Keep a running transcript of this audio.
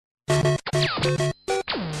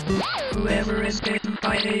Whoever is bitten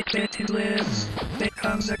by 8-bit and lives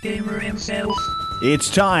becomes a gamer himself. It's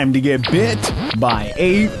time to get bit by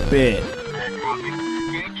 8-bit.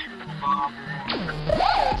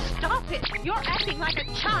 Stop it! You're acting like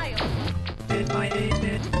a child! Bit by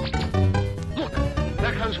 8-bit. Look,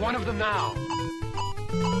 there comes one of them now.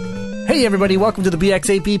 Hey everybody, welcome to the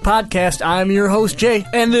BX8B podcast. I'm your host, Jay.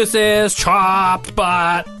 And this is Chopped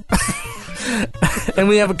Bot. And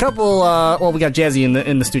we have a couple, we got Jazzy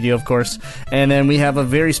in the studio, of course. And then we have a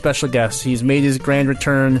very special guest. He's made his grand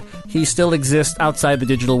return. He still exists outside the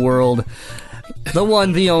digital world. The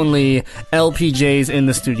one, the only, LPJ's in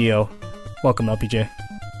the studio. Welcome, LPJ.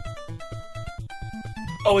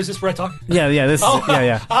 Oh, is this where I talk? Yeah, this is,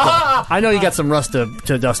 yeah. I know you got some rust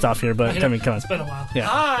to dust off here, but come on. It's been a while. Yeah.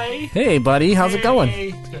 Hi. Hey, buddy, how's it going?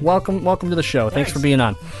 It's good. Welcome to the show. Thanks for being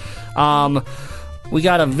on. We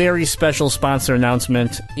got a very special sponsor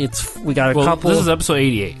announcement. We got a couple. This is episode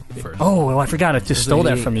 88 first. Oh, I forgot. I just stole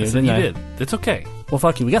that from you, didn't I? You did. It's okay. Well,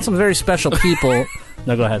 fuck you. We got some very special people.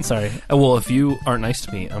 No, go ahead. Sorry. Well, if you aren't nice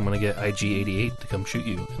to me, I'm going to get IG88 to come shoot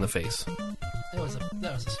you in the face. That was a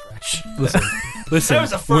stretch. Listen. That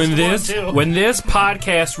was the first one, too. When this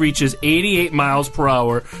podcast reaches 88 miles per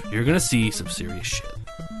hour, you're going to see some serious shit.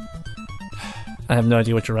 I have no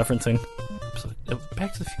idea what you're referencing.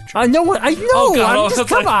 Back to the Future. I know what. I know. Oh, God,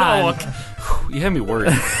 come on. Oh, okay. You had me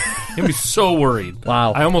worried. You had me so worried.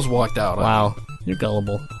 Wow. I almost walked out. Wow. You're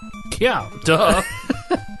gullible. Yeah, duh.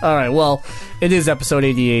 All right. Well, it is episode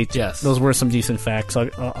 88. Yes. Those were some decent facts. I'll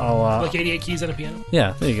Like 88 keys on a piano?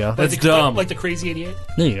 yeah, there you go. That's dumb. Like the crazy 88?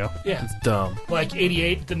 There you go. Yeah. It's dumb. Like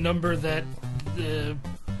 88, the number that the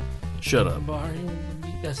Shut up. bar...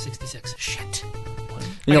 That's 66. Shit.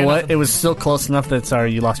 You I know got what? nothing. It was still close enough that,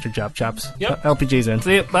 sorry, you lost your job, Chops. Yep. LPJ's in.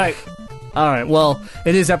 See it. Bye. All right. Well,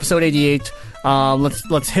 it is episode 88.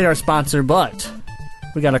 Let's hit our sponsor, but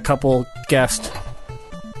we got a couple guest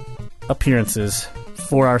appearances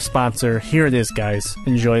for our sponsor. Here it is, guys.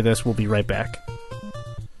 Enjoy this. We'll be right back.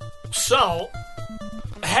 So,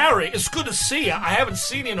 Harry, it's good to see you. I haven't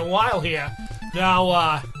seen you in a while here. Now,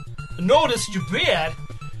 I noticed your beard.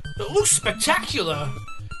 It looks spectacular.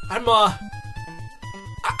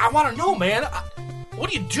 I want to know, man.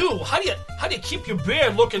 What do you do? How do you keep your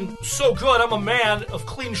beard looking so good? I'm a man of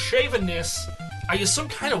clean shavenness. Are you some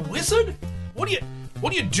kind of wizard? What do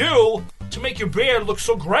you do to make your beard look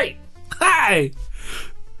so great? Hi,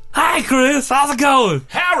 Chris. How's it going?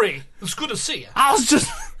 Harry, it's good to see you. I was just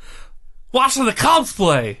watching the Cubs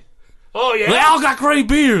play. Oh yeah. They all got great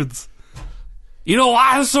beards. You know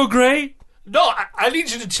why they're so great? No, I need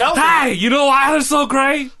you to tell me. Hey, you know why they're so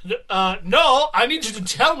great? No, I need you to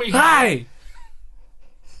tell me. Hey,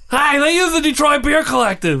 they use the Detroit Beer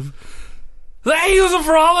Collective. They use it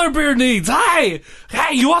for all their beard needs. Hey,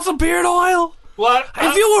 you want some beard oil? What?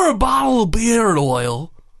 If you were a bottle of beard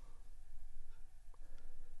oil,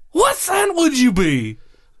 what scent would you be?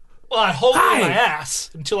 Well, I'd hold it in Hey. my ass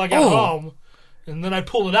until I got home, and then I'd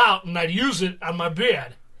pull it out and I'd use it on my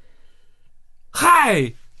beard.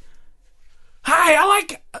 Hey, I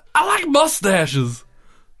like mustaches.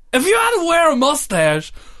 If you had to wear a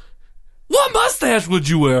mustache, what mustache would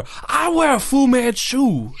you wear? I wear a Fu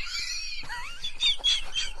Manchu.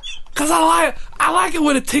 Cause I like it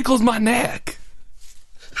when it tickles my neck.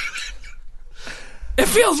 It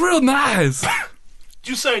feels real nice. Did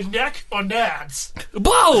you say neck or nads?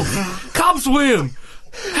 Both. Cubs win.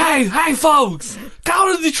 Hey, folks.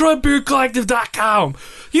 Go to DetroitBeerCollective.com.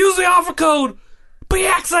 Use the offer code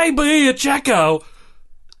BXAB at checkout.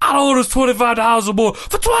 I'd order $25 or more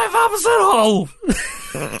for 25% off.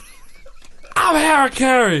 I'm Harry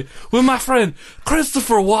Carey with my friend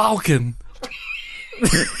Christopher Walken.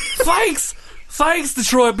 Thanks,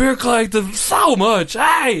 Detroit Beer Collective, so much.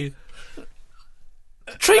 Hey,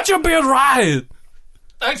 treat your beard right.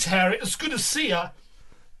 Thanks, Harry. It's good to see you.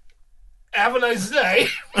 Have a nice day.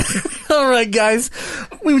 All right, guys.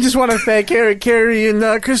 We just want to thank Eric Carey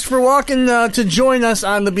and Christopher Walken to join us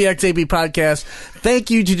on the BXAB podcast. Thank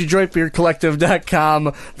you to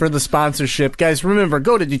DetroitBeerCollective.com for the sponsorship. Guys, remember,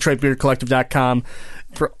 go to DetroitBeerCollective.com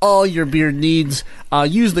for all your beer needs.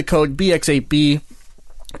 Use the code BX8B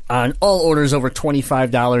on all orders over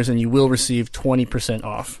 $25, and you will receive 20%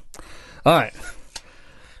 off. All right.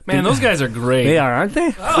 Man, those guys are great. They are, aren't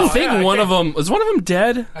they? I think one of them is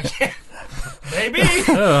dead. Maybe.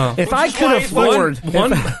 If I could afford...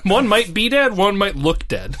 One might be dead, one might look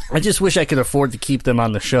dead. I just wish I could afford to keep them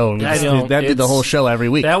on the show. I know, That'd be the whole show every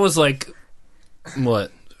week. That was like,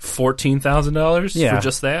 what, $14,000 Yeah, for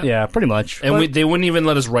just that. Yeah, pretty much. And they wouldn't even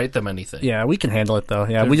let us write them anything. Yeah, we can handle it though.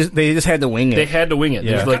 Yeah, they just had to wing it. They had to wing it.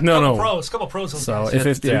 Yeah. They're like, no. Couple pros. Those So guys.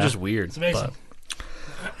 if They're yeah. just weird. It's amazing. But-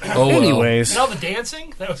 Oh, well. Anyways, And all the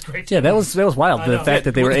dancing, that was great. yeah, that was wild. I The know. fact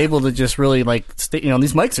that they were able to just really like,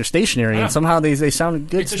 these mics are stationary, and somehow they sounded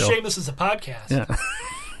good. It's a still. shame this is a podcast. Yeah.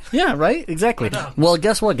 Yeah, right? Exactly. I know. Well,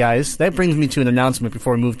 guess what, guys? That brings me to an announcement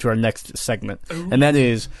before we move to our next segment. And that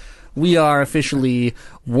is, we are officially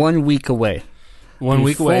 1 week away. 1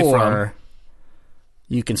 week away from. before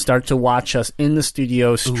you can start to watch us in the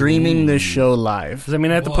studio streaming this show live. Does that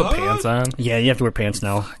mean I have to put What? pants on? Yeah, you have to wear pants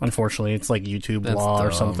now, unfortunately. It's like YouTube That's law or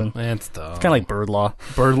dumb. something. That's dumb. Kind of like bird law.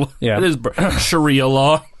 bird law. Yeah. It is Sharia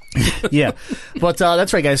law. Yeah. But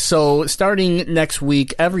that's right, guys. So starting next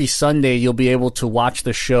week, every Sunday, you'll be able to watch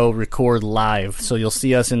the show record live. So you'll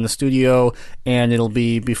see us in the studio, and it'll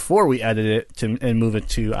be before we edit it and move it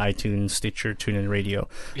to iTunes, Stitcher, TuneIn Radio.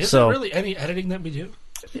 Is so there really any editing that we do?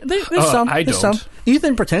 there's some. I There's don't. some.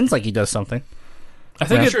 Ethan pretends like he does something. I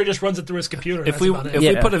think I'm if, sure he just runs it through his computer. if That's we about it. if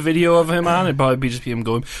we put a video of him on, it'd probably be just him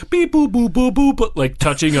going beep boop boop boop boop, but like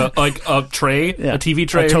touching a tray, Yeah. a TV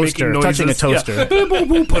tray, A toaster, making noises. touching a toaster. Yeah. Boop, boop,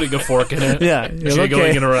 boop, putting a fork in it. Yeah.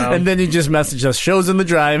 jiggling it around. And then he just messaged us, shows in the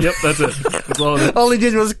drive. Yep, that's it. That's all it is. All he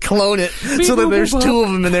did was clone it so that boop, there's boop, two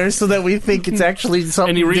of them in there so that we think it's actually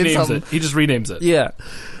something. And he did renames something. it. He just renames it. Yeah.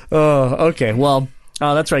 Oh, okay. Well,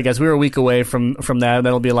 that's right, guys. We're a week away from that.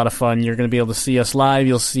 That'll be a lot of fun. You're going to be able to see us live.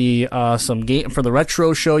 You'll see some game for the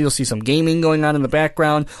retro show. You'll see some gaming going on in the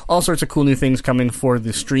background. All sorts of cool new things coming for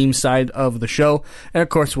the stream side of the show. And of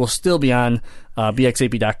course, we'll still be on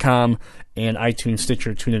bxap.com and iTunes,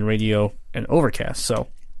 Stitcher, TuneIn Radio, and Overcast. So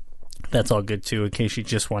that's all good too, in case you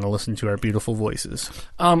just want to listen to our beautiful voices.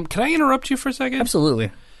 Can I interrupt you for a second? Absolutely.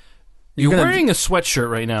 You're gonna- wearing a sweatshirt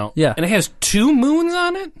right now. Yeah. And it has 2 moons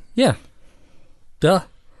on it? Yeah. Duh.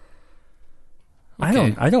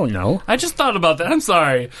 Okay. I don't know. I just thought about that. I'm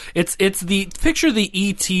sorry. It's the picture the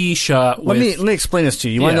ET shot with. Let me explain this to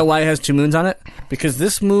you. You want to Yeah. know why it has 2 moons on it? Because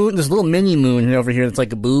this little mini moon over here that's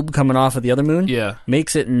like a boob coming off of the other moon, Yeah.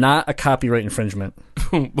 makes it not a copyright infringement.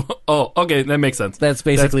 Oh, okay, that makes sense. That's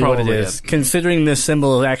basically what it probably is. Considering this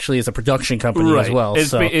symbol actually is a production company Right. as well.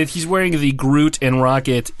 It's So he's wearing the Groot and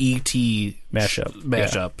Rocket ET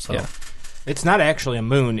mashup. So Yeah. It's not actually a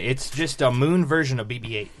moon. It's just a moon version of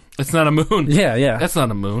BB-8. it's not a moon. Yeah. That's not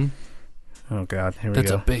a moon. Oh God, here we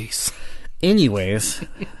That's go. a base. Anyways,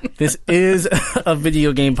 this is a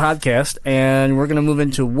video game podcast, and we're going to move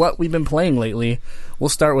into what we've been playing lately. We'll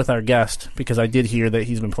start with our guest, because I did hear that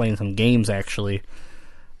he's been playing some games, actually.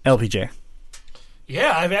 LPJ.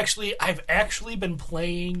 Yeah, I've actually been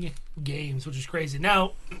playing games, which is crazy.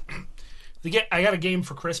 Now, I got a game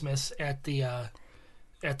for Christmas at the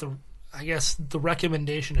I guess the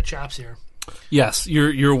recommendation of Chops here. Yes,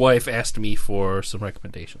 your wife asked me for some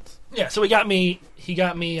recommendations. Yeah, so he got me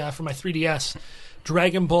for my 3DS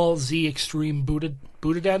Dragon Ball Z Extreme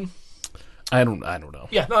Budoden. I don't know.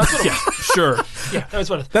 Yeah, no, that's what it was. Sure. Yeah, that's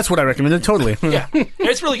what it is. That's what I recommended, totally. Yeah, and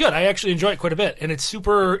it's really good. I actually enjoy it quite a bit, and it's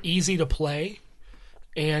super easy to play.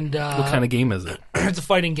 And What kind of game is it? it's a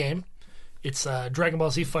fighting game. It's a Dragon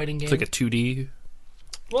Ball Z fighting game. It's like a 2D.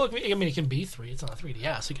 Well, I mean, it can be 3. It's not a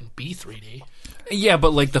 3DS. It can be 3D. Yeah,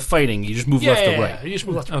 but like the fighting, you just move left to right. You just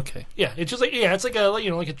move left to right. Okay. Yeah, it's just like it's like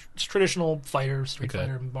a traditional fighter, Street Okay.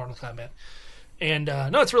 Fighter, Mortal Kombat. And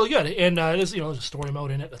no, it's really good. And there's there's a story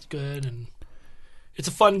mode in it that's good, and it's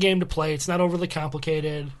a fun game to play. It's not overly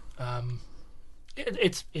complicated.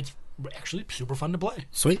 It's actually super fun to play.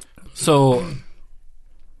 Sweet. So,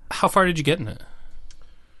 how far did you get in it?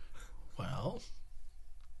 Well,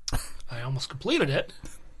 I almost completed it.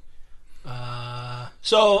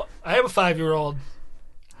 So I have a 5-year-old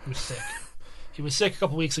who's sick. He was sick a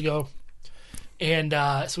couple weeks ago, and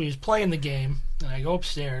so he was playing the game. And I go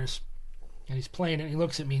upstairs, and he's playing it. And he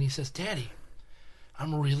looks at me and he says, "Daddy,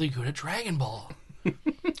 I'm really good at Dragon Ball, but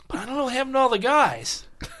I don't know what happened to all the guys."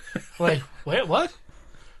 I'm like, wait, what?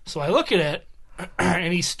 So I look at it,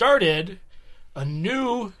 and he started a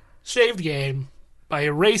new saved game by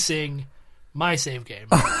erasing my save game.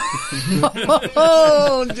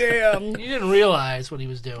 Oh, damn. He didn't realize what he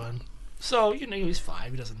was doing. So, he's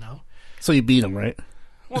 5. He doesn't know. So you beat him, right?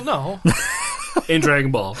 Well, no. In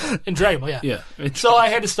Dragon Ball. In Dragon Ball, yeah. Yeah. So I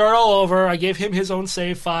had to start all over. I gave him his own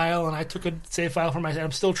save file, and I took a save file for myself.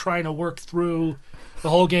 I'm still trying to work through the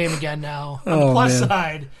whole game again now. On the plus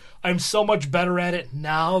side, I'm so much better at it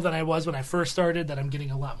now than I was when I first started, that I'm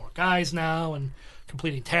getting a lot more guys now and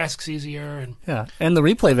completing tasks easier, and Yeah. And the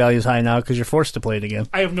replay value is high now because you're forced to play it again.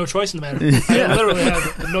 I have no choice in the matter. I literally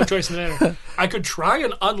have no choice in the matter. I could try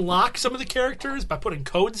and unlock some of the characters by putting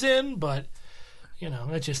codes in, but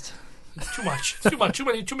It's just it's too much. It's too much. Too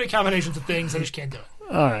many combinations of things. I just can't do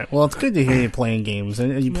it. All right. Well, it's good to hear you playing games.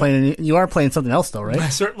 And you are playing something else, though, right? I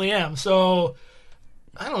certainly am. So,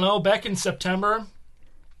 I don't know, back in September?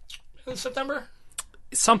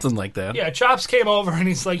 Something like that. Yeah, Chops came over and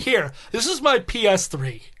he's like, here, this is my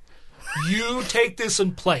PS3. You take this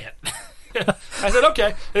and play it. I said,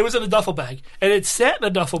 okay. It was in a duffel bag. And it sat in a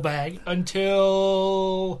duffel bag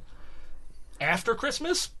until after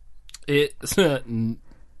Christmas. It was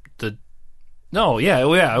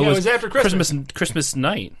after Christmas. Christmas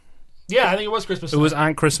night. Yeah, I think it was Christmas. It was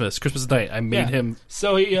on Christmas night. I made him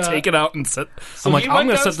so he, take it out and set. So I'm like, I'm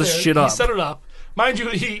going to set this shit up. He set it up. Mind you,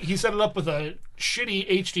 he set it up with a shitty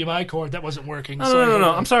HDMI cord that wasn't working.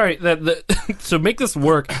 No. I'm sorry. To make this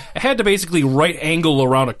work, I had to basically right angle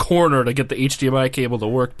around a corner to get the HDMI cable to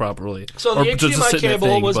work properly. So the HDMI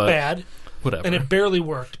cable was bad, whatever, and it barely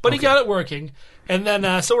worked. But he got it working. And then,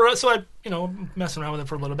 so I, messing around with it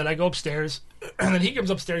for a little bit. I go upstairs, and then he comes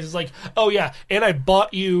upstairs. He's like, "Oh yeah, and I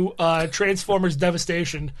bought you Transformers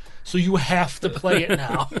Devastation, so you have to play it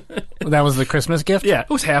now." That was the Christmas gift? Yeah, it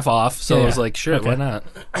was half off, so I was Yeah. like, "Sure, why not?"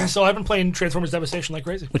 So I've been playing Transformers Devastation like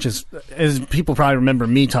crazy. Which is, as people probably remember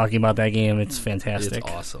me talking about that game, it's fantastic.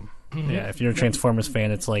 It's awesome. Yeah, if you're a Transformers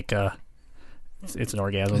fan, it's like, it's an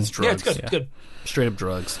orgasm. It's drugs. Yeah, it's good. It's good. Straight up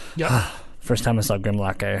drugs. Yeah. First time I saw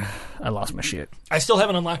Grimlock, I lost my shit. I still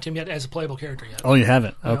haven't unlocked him yet as a playable character yet. Oh, you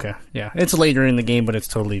haven't? Okay. Yeah. It's later in the game, but it's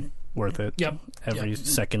totally worth it. Yep. Every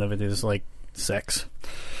second of it is like sex.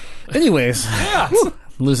 Anyways. Yeah. I'm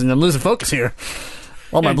losing focus here.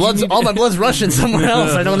 All my blood's rushing somewhere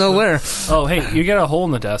else. I don't know where. Oh, hey, you got a hole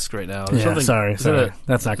in the desk right now. Yeah, sorry.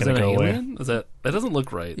 That's not going to go away. Alien? That doesn't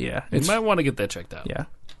look right. Yeah. You might want to get that checked out. Yeah.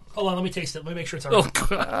 Hold on, let me taste it. Let me make sure it's all right. Oh,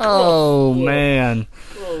 God. Oh, man.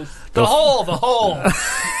 The hole.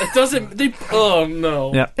 It doesn't... oh,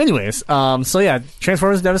 no. Yeah. Anyways, so yeah,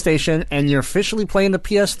 Transformers Devastation, and you're officially playing the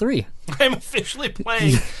PS3. I'm officially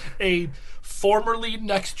playing a formerly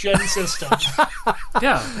next-gen system.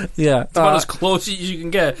 Yeah. Yeah. It's about as close as you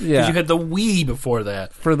can get. Yeah. Because you had the Wii before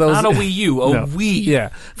that. For those, not a Wii U, no. Wii. Yeah.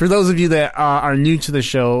 For those of you that are new to the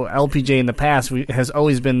show, LPJ in the past has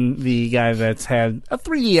always been the guy that's had a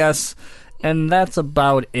 3DS, and that's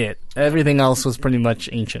about it. Everything else was pretty much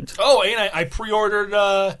ancient. Oh, and I pre-ordered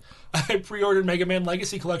Mega Man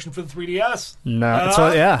Legacy Collection for the 3DS. No,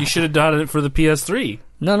 so yeah. You should have done it for the PS3.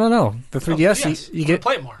 No. The 3DS, yes. you I'm get gonna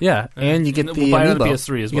play it more. Yeah, and you get We'll the buy it on amiibo. the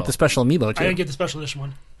PS3 as You well. get the special amiibo too. I didn't get the special edition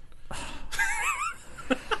one.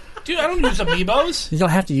 Dude, I don't use amiibos. You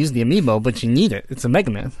don't have to use the amiibo, but you need it. It's a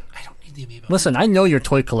Mega Man. I don't need the amiibo. Listen, I know your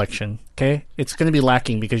toy collection. Okay, it's going to be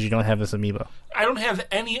lacking because you don't have this amiibo. I don't have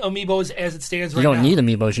any amiibos as it stands right You don't now. need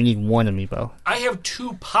amiibos. You need one amiibo. I have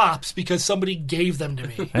 2 pops because somebody gave them to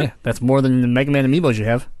me. Hey, that's more than the Mega Man amiibos you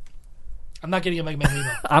have. I'm not getting a Mega Man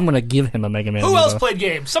amiibo. I'm going to give him a Mega Man Who amiibo. else played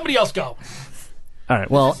games? Somebody else go. All right,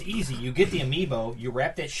 well, It's easy. You get the amiibo, you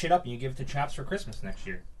wrap that shit up, and you give it to Chops for Christmas next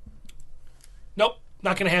year. Nope,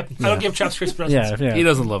 not going to happen. I don't give Chops Christmas presents. yeah. He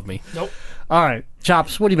doesn't love me. Nope. All right,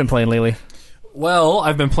 Chops, what have you been playing lately? Well,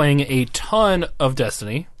 I've been playing a ton of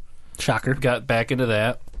Destiny. Shocker. Got back into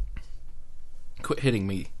that. Quit hitting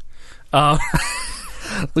me.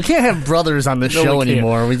 We can't have brothers on the show we can't.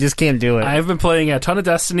 anymore. We just can't do it. I've been playing a ton of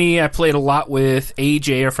Destiny. I played a lot with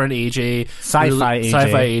AJ, our friend AJ. Sci-Fi AJ.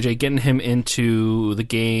 Sci-Fi AJ, getting him into the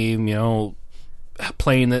game,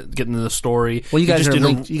 playing it, getting the story. well, you We guys just are did a-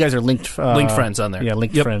 linked. You guys are linked. linked friends on there. Yeah,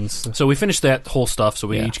 linked Yep. friends. So we finished that whole stuff, so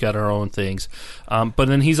we Yeah. each got our own things. But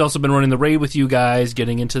then he's also been running the raid with you guys,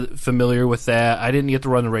 getting familiar with that. I didn't get to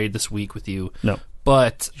run the raid this week with you. No.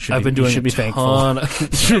 But I've been doing you should be a thankful. ton. I've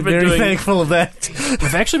been Very doing- thankful of that.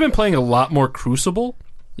 I've actually been playing a lot more Crucible,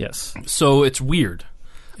 Yes, so it's weird.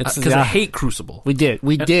 it's Because I hate Crucible. We did.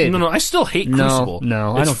 No, I still hate No, Crucible.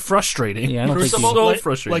 no, I it's don't- frustrating. Yeah, I don't think Crucible, so like,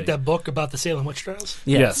 frustrating. like that book about the Salem witch trials.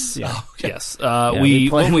 Yes. Yeah. Yes. we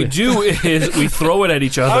play- What we do is we throw it at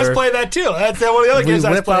each other. I was playing that too. That's one of the other We games I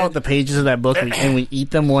was whip playing. out the pages of that book and we eat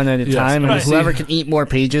them one at a Yes. time, and Right. whoever can eat more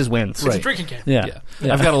pages wins. It's a drinking game. Yeah.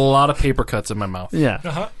 Yeah. I've got a lot of paper cuts in my mouth. Yeah.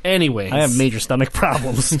 Uh-huh. Anyways. I have major stomach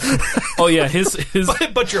problems. Oh, yeah. His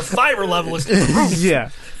But your fiber level is through the roof. Yeah.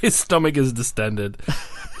 his stomach is distended.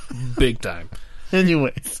 Big time.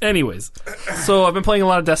 Anyways. So I've been playing a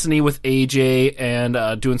lot of Destiny with AJ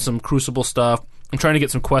and doing some Crucible stuff. I'm trying to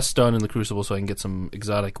get some quests done in the Crucible so I can get some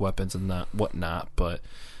exotic weapons and whatnot. But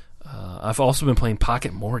I've also been playing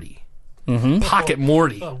Pocket Morty. Mm-hmm. Pocket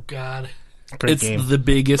Morty. Oh, God. Great It's game. the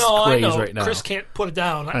biggest No, I craze know. right now. Chris can't put it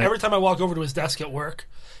down. Every time I walk over to his desk at work,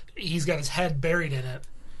 he's got his head buried in it.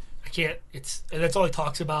 I can't. And that's all he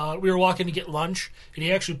talks about. We were walking to get lunch, and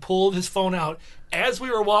he actually pulled his phone out as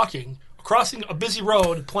we were walking crossing a busy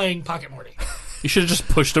road playing Pocket Morty. You should have just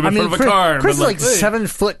pushed him in front of a Chris, car. And Chris is been like hey. 7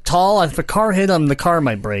 foot tall. If a car hit him, the car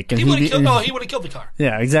might break. And He would he'd have be- killed. Killed the car.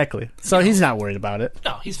 Yeah, exactly. So he's not worried about it.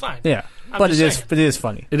 No, he's fine. Yeah, I'm but it just is. saying. It is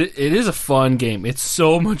funny. It is a fun game. It's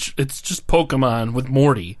so much. It's just Pokemon with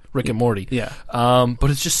Morty, Rick and Morty. Yeah. But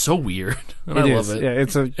it's just so weird. And I is. love it. Yeah,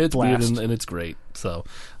 it's a It's blast. weird and it's great. So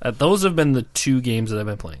those have been the 2 games that I've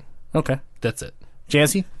been playing. Okay, That's it.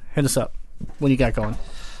 Jazzy, hit us up. What do you got going?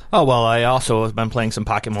 Oh, well, I also have been playing some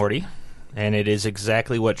Pocket Morty, and it is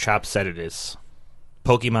exactly what Chop said it is.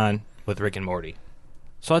 Pokemon with Rick and Morty.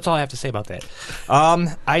 So that's all I have to say about that.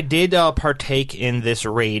 I did partake in this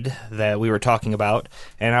raid that we were talking about,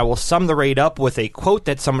 and I will sum the raid up with a quote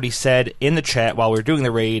that somebody said in the chat while we were doing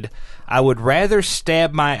the raid. I would rather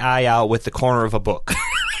stab my eye out with the corner of a book.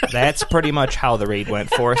 That's pretty much how the raid went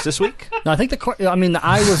for us this week. No, I think the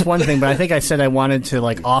eye was one thing, but I think I said I wanted to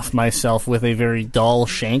off myself with a very dull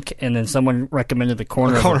shank, and then someone recommended the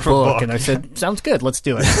corner of a book, and I said, "Sounds good, let's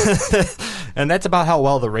do it." And that's about how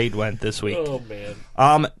well the raid went this week. Oh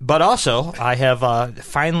man. But also, I have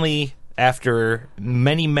finally, after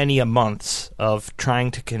many, many months of trying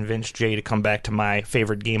to convince Jay to come back to my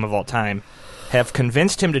favorite game of all time, have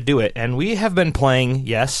convinced him to do it, and we have been playing,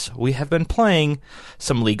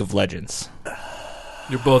 some League of Legends.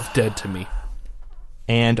 You're both dead to me.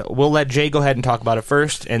 And we'll let Jay go ahead and talk about it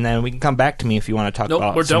first, and then we can come back to me if you want to talk Nope,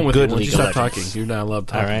 about we're some done with good it. Once League you of stop Legends. talking, you're not allowed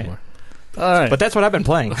to talk All right. anymore. All right. But that's what I've been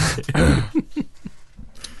playing.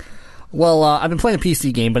 Well, I've been playing a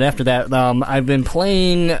PC game, but after that, I've been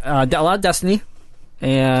playing a lot of Destiny,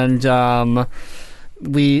 and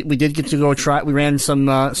we did get to go try. We ran some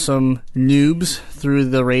noobs through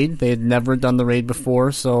the raid. They had never done the raid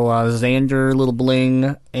before, so Xander, Little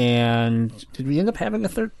Bling, and did we end up having a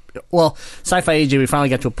third? Well, Sci-Fi AJ, we finally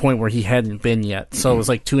got to a point where he hadn't been yet, so it was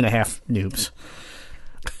like 2.5 noobs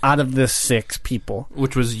out of the 6 people.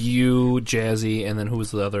 Which was you, Jazzy, and then who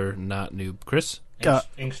was the other not noob? Chris?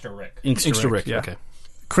 Inkster Rick. Inkster Rick. Yeah. Okay.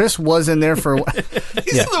 Chris was in there for.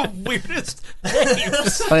 These are the weirdest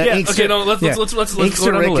names. Okay, no, let's Inkster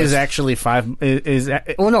go down the Rick list. is actually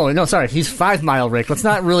sorry, he's 5 Mile Rick. Let's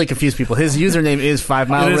not really confuse people. His username is 5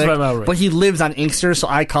 Mile It is Rick, 5 Mile Rick. but he lives on Inkster, so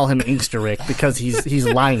I call him Inkster Rick because he's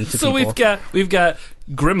lying to So people. we've got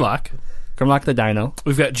Grimlock, Grimlock the Dino.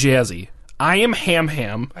 we've got Jazzy, I am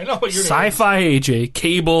Ham, I know what you're Sci-Fi AJ,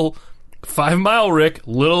 Cable, 5 Mile Rick,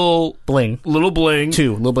 Little Bling. Bling, Little Bling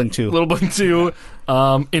 2. Little Bling 2,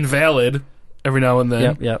 Invalid every now and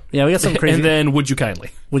then. Yep. Yeah, we got some crazy. And then Would You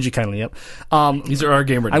Kindly. Would you kindly? Yep. These are our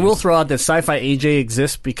gamer names. I will throw out that Sci-Fi AJ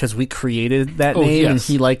exists because we created that name, and yes.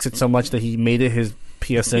 he likes it so much that he made it his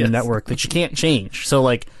PSN Yes. network that you can't change. So,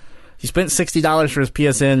 he spent $60 for his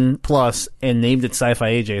PSN Plus and named it Sci-Fi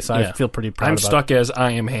AJ, so I Yeah. feel pretty proud I'm about stuck as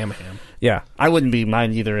I am Ham. Yeah, I wouldn't be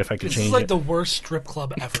mine either if I could This change is like it. the worst strip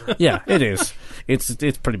club ever. Yeah, it is. It's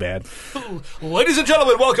pretty bad. Ladies and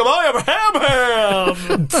gentlemen, welcome. I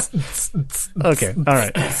am Ham. Okay, all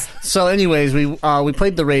right. So, anyways, we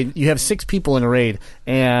played the raid. You have 6 people in a raid,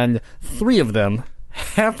 and 3 of them,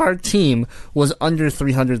 half our team was under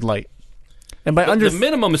 300 light, and by under The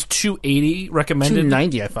minimum is 280 recommended.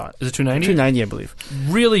 290, I thought. Is it 290? 290, I believe.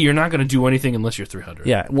 Really, you're not going to do anything unless you're 300.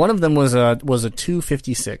 Yeah, one of them was a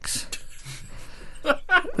 256.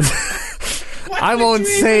 I won't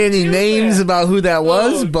say any names about who that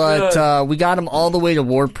was, but we got him all the way to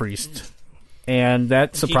War Priest. And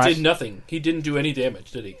that He surprised. did nothing. He didn't do any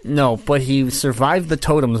damage, did he? No, but he survived the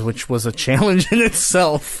totems, which was a challenge in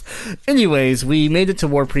itself. Anyways, we made it to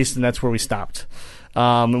War Priest, and that's where we stopped.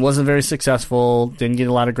 It wasn't very successful. Didn't get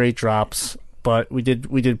a lot of great drops, but we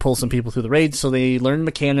did pull some people through the raid, so they learned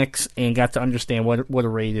mechanics and got to understand what a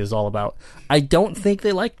raid is all about. I don't think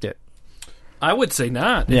they liked it. I would say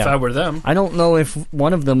not if Yeah. I were them. I don't know if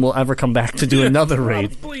one of them will ever come back to do another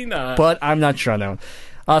raid, Probably not. but I'm not sure on that one.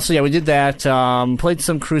 So yeah, we did that. Played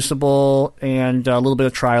some Crucible and a little bit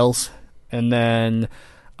of Trials, and then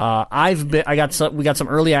we got some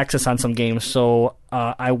early access on some games. So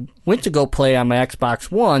I went to go play on my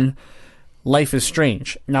Xbox One Life is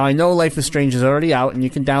Strange. Now I know Life is Strange is already out and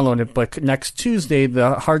you can download it, but next Tuesday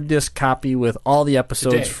the hard disk copy with all the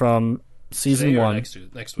episodes Today. from season Today or 1.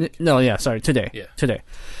 next week. No, yeah, sorry, today. Yeah. Today.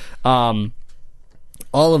 All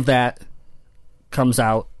of that comes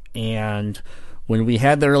out, and when we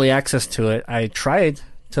had the early access to it, it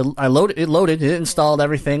loaded, it installed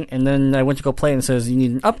everything, and then I went to go play and it says you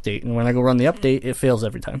need an update, and when I go run the update, it fails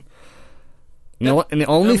every time. You know what? And the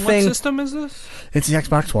only thing, What system is this? it's the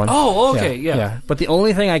Xbox One. Oh, okay, yeah. But the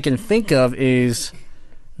only thing I can think of is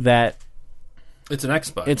that It's an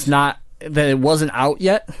Xbox. it's not that it wasn't out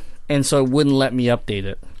yet, and so it wouldn't let me update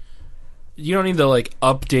it. You don't need to like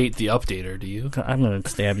update the updater, do you? I'm going to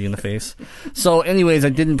stab you in the face. So, anyways, I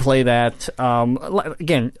didn't play that.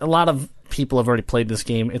 Again, a lot of people have already played this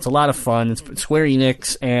game. It's a lot of fun. It's Square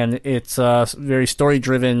Enix, and it's a very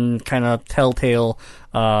story-driven, kind of telltale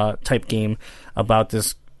type game about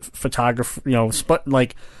this photographer,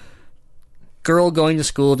 like girl going to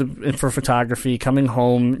school for photography, coming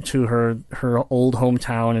home to her old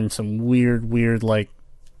hometown, and some weird like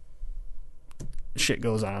shit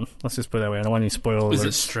goes on. Let's just put it that way. I don't want any spoilers. Is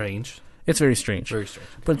it strange? It's very strange. Very strange.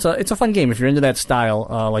 But it's a fun game if you're into that style,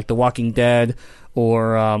 like The Walking Dead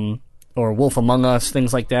or Wolf Among Us,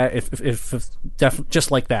 things like that. If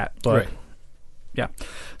just like that. But Right. yeah.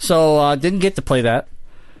 So didn't get to play that.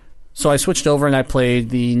 So I switched over and I played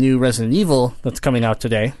the new Resident Evil that's coming out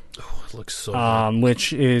today. Oh, it looks so good.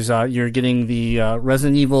 Which is you're getting the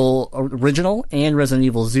Resident Evil original and Resident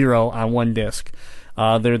Evil 0 on one disc.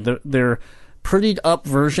 They're prettied up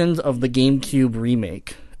versions of the GameCube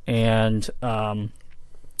remake, and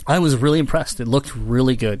I was really impressed. It looked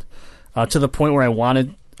really good to the point where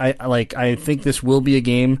I think this will be a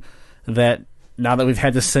game that, now that we've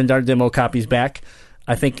had to send our demo copies back,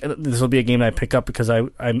 I think this will be a game that I pick up because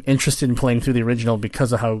I'm interested in playing through the original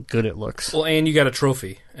because of how good it looks. Well, and you got a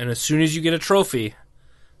trophy. And as soon as you get a trophy,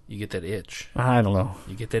 you get that itch. I don't know.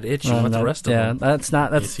 You get that itch. You want the rest of them. Yeah,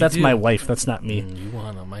 that's my wife. That's not me. You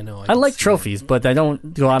want them. I know. I like trophies, but I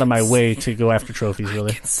don't go out of my way to go after trophies,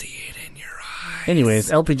 really. I can see it in your eyes. Anyways,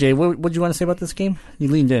 LPJ, what did you want to say about this game? You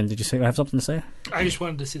leaned in. Did you have something to say? I just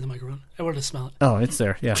wanted to see the microphone. I wanted to smell it. Oh, it's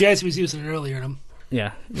there. Yeah. Jazzy was using it earlier, and I'm...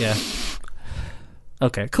 Yeah.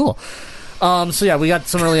 Okay, cool. So yeah, we got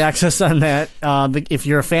some early access on that. If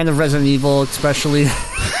you're a fan of Resident Evil, especially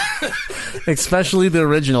the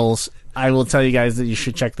originals, I will tell you guys that you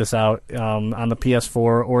should check this out on the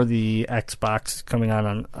PS4 or the Xbox, coming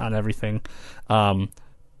on everything.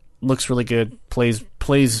 Looks really good.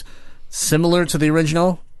 Plays similar to the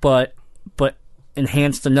original, but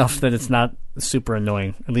enhanced enough that it's not super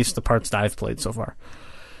annoying. At least the parts that I've played so far.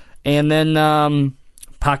 And then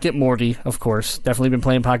Pocket Morty, of course. Definitely been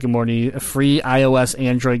playing Pocket Morty, a free iOS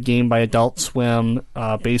Android game by Adult Swim,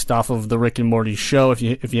 based off of the Rick and Morty show. If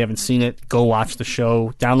you haven't seen it, go watch the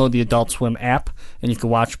show. Download the Adult Swim app, and you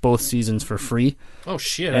can watch both seasons for free. Oh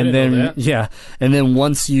shit! I didn't know that. Yeah, and then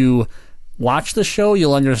once you watch the show,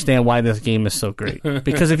 you'll understand why this game is so great.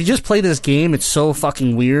 Because if you just play this game, it's so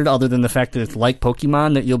fucking weird, other than the fact that it's like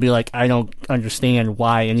Pokemon, that you'll be like, I don't understand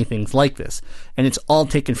why anything's like this. And it's all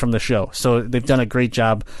taken from the show. So they've done a great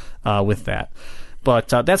job with that. But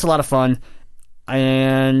that's a lot of fun.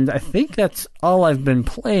 And I think that's all I've been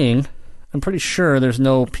playing. I'm pretty sure there's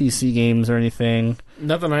no PC games or anything.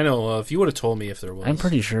 Nothing I know of. You would have told me if there was. I'm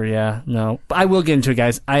pretty sure, yeah. No. But I will get into it,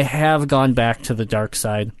 guys. I have gone back to the dark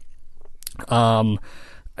side.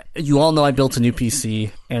 You all know I built a new PC,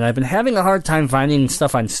 and I've been having a hard time finding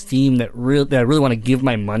stuff on Steam that I really want to give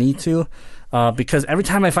my money to, because every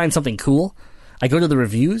time I find something cool, I go to the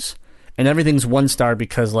reviews, and everything's 1 star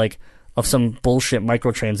because of some bullshit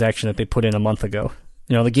microtransaction that they put in a month ago.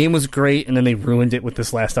 The game was great, and then they ruined it with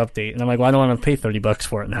this last update, and I'm like, well, I don't want to pay $30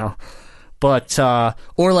 for it now. But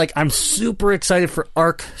I'm super excited for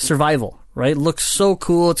Ark Survival. Right, looks so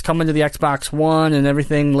cool. It's coming to the Xbox One and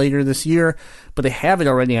everything later this year, but they have it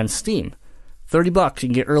already on Steam. $30, you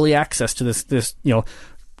can get early access to this.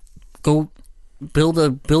 Go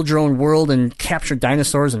build your own world and capture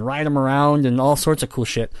dinosaurs and ride them around and all sorts of cool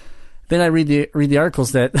shit. Then I read the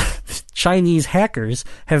articles that Chinese hackers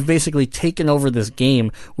have basically taken over this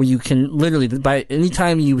game, where you can literally, by any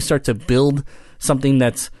time you start to build something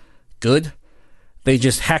that's good, they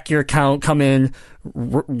just hack your account, come in,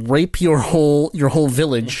 rape your whole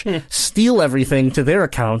village, steal everything to their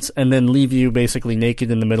accounts, and then leave you basically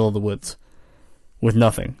naked in the middle of the woods with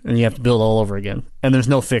nothing, and you have to build all over again. And there's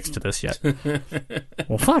no fix to this yet.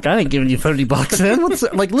 Well, fuck! I ain't giving you $30 then.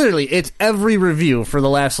 Literally, it's every review for the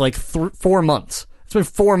last 4 months. It's been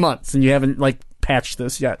 4 months, and you haven't patched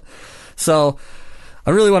this yet. So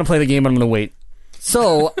I really want to play the game. I'm going to wait.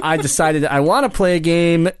 So I decided I want to play a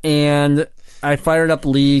game, and I fired up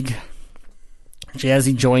League.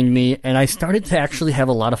 Jazzy joined me, and I started to actually have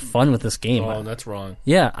a lot of fun with this game. Oh, that's wrong.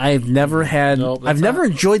 Yeah, I've never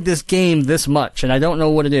enjoyed this game this much, and I don't know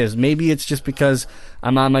what it is. Maybe it's just because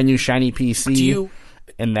I'm on my new shiny PC,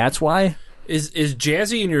 and that's why. Is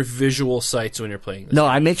Jazzy in your visual sights when you're playing this? No,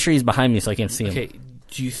 I make sure he's behind me so I can't see him. Okay,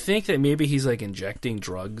 do you think that maybe he's injecting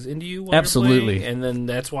drugs into you while Absolutely. you're playing, and then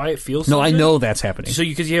that's why it feels so No, good? I know that's happening. So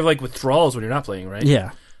because you have withdrawals when you're not playing, right?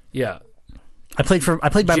 Yeah. Yeah. I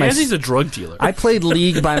played by myself. Jazzy's a drug dealer. I played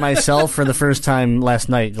League by myself for the first time last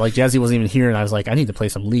night. Like, Jazzy wasn't even here, and I was like, I need to play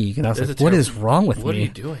some League. And I was like, what is wrong with me? What are you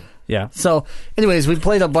doing? Yeah. So, anyways, we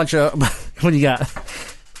played a bunch of... What do you got?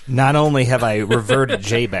 Not only have I reverted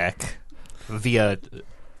Jay back via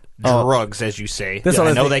drugs, as you say. This I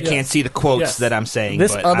other know thing- they can't see the quotes Yes. that I'm saying,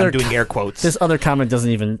 This but other I'm doing co- air quotes. This other comment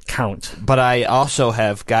doesn't even count. But I also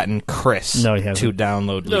have gotten Chris No, he hasn't. to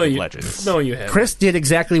download League of Legends. No, you haven't. Chris did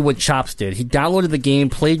exactly what Chops did. He downloaded the game,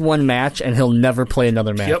 played one match, and he'll never play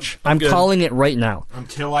another match. Yep, I'm good. calling it right now.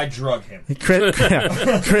 Until I drug him. Chris,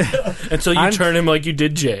 Until you turn him like you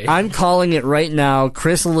did Jay. I'm calling it right now.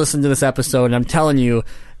 Chris will listen to this episode, and I'm telling you,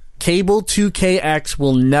 Cable 2KX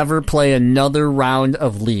will never play another round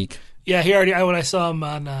of League. Yeah, he already. When I saw him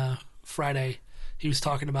on Friday, he was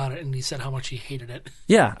talking about it, and he said how much he hated it.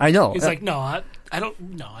 Yeah, I know. He's like, no, I don't.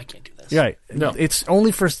 No, I can't do this. Right. No. It's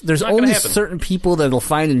only for there's not gonna only happen. certain people that'll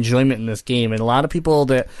find enjoyment in this game, and a lot of people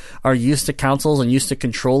that are used to consoles and used to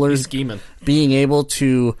controllers scheming. being able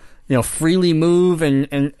to freely move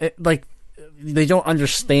and like they don't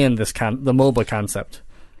understand the MOBA concept.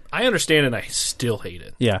 I understand it. I still hate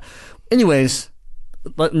it. Yeah. Anyways,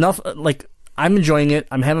 but enough. Like, I'm enjoying it.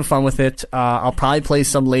 I'm having fun with it. I'll probably play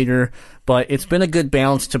some later, but it's been a good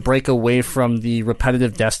balance to break away from the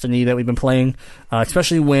repetitive Destiny that we've been playing,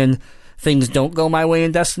 especially when things don't go my way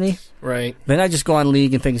in Destiny. Right. Then I just go on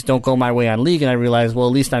League and things don't go my way on League, and I realize, well,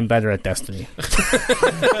 at least I'm better at Destiny.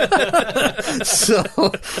 So,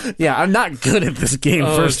 yeah, I'm not good at this game,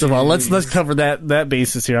 first of all. Let's cover that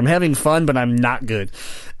basis here. I'm having fun, but I'm not good.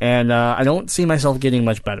 And I don't see myself getting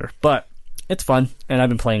much better. But it's fun, and I've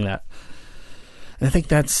been playing that. And I think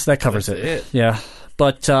that covers it. Yeah.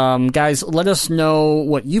 But guys, let us know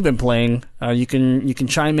what you've been playing. You can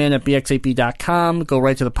chime in at bxap.com. Go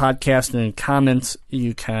right to the podcast and in comments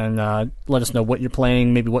you can let us know what you're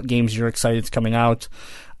playing, maybe what games you're excited is coming out.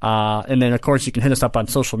 And then of course you can hit us up on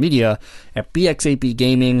social media at BXAP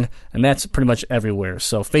Gaming, and that's pretty much everywhere.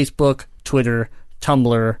 So Facebook, Twitter,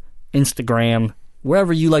 Tumblr, Instagram,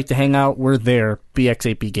 wherever you like to hang out, we're there.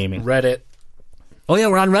 BXAP Gaming. Reddit. Oh yeah,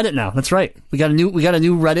 we're on Reddit now. That's right. We got a new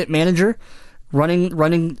Reddit manager running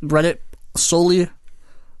Reddit solely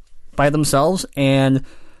by themselves, and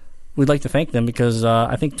we'd like to thank them because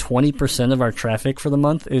I think 20% of our traffic for the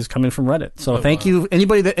month is coming from Reddit. So thank you,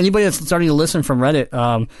 anybody that's starting to listen from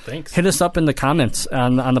Reddit. Thanks. Hit us up in the comments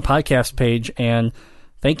on the podcast page, and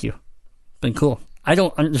thank you. Been cool. I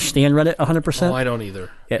don't understand Reddit 100%. Oh, I don't either.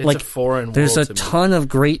 Yeah, It's like, a foreign there's a world to me. ton of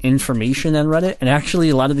great information on Reddit, and actually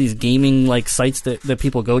a lot of these gaming like sites that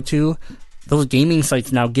people go to, those gaming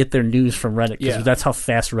sites now get their news from Reddit because that's how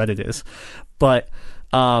fast Reddit is. But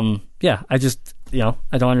yeah, I just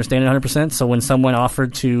I don't understand it 100%. So when someone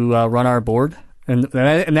offered to run our board, and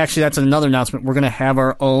actually that's another announcement, we're going to have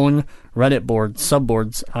our own Reddit board,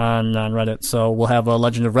 subboards on Reddit. So we'll have a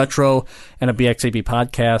Legend of Retro and a BX8B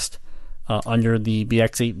podcast under the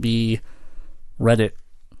BX8B Reddit,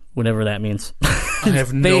 whatever that means. I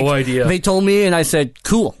have no idea. They told me, and I said,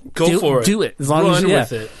 "Cool, Go for it. Do it as long Run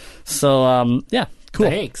as with it. So yeah, cool.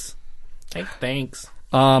 Thanks. Thanks.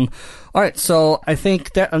 All right, so I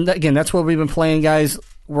think that again, that's what we've been playing, guys.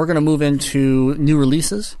 We're gonna move into new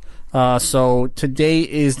releases. So today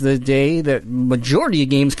is the day that majority of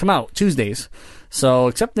games come out, Tuesdays. So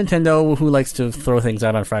except Nintendo, who likes to throw things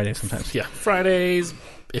out on Fridays sometimes. Yeah, Fridays,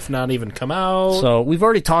 if not even come out. So we've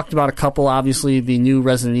already talked about a couple. Obviously, the new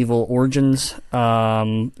Resident Evil Origins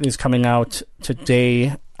is coming out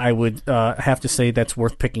today. I would have to say that's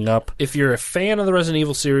worth picking up. If you're a fan of the Resident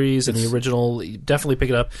Evil series and the original, you definitely pick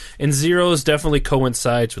it up. And Zeroes definitely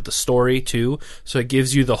coincides with the story too, so it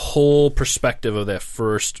gives you the whole perspective of that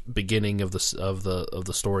first beginning of the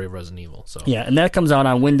story of Resident Evil. So Yeah, and that comes out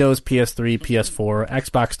on Windows, PS3, PS4,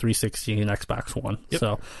 Xbox 360, and Xbox One. Yep.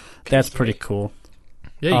 So that's pretty cool.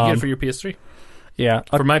 yeah, you get it for your PS3. Yeah,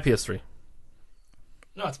 For my PS3.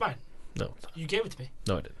 No, it's mine. No, You gave it to me.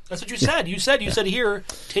 no, I didn't. That's what you said. You said here,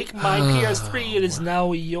 take my PS3. It is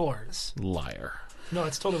now yours. Liar. No,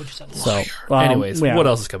 that's totally what you said. So, Anyways, yeah. what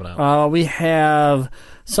else is coming out? We have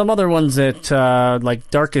some other ones that like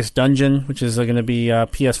Darkest Dungeon, which is going to be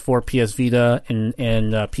PS4, PS Vita, and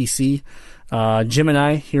PC.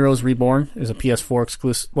 Gemini Heroes Reborn is a PS4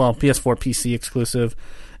 exclusive. Well, PS4 PC exclusive,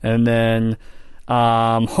 and then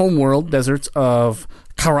Homeworld Deserts of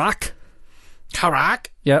Karak. Karak?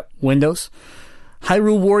 Yep, Windows.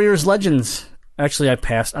 Hyrule Warriors Legends. Actually, I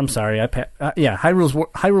passed. I'm sorry. Yeah,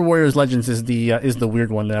 Hyrule Warriors Legends is the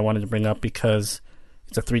weird one that I wanted to bring up because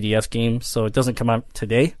it's a 3DS game, so it doesn't come out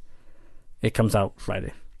today. It comes out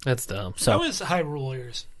Friday. That's dumb. So How is Hyrule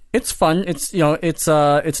Warriors? It's fun. It's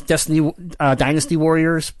it's Destiny Dynasty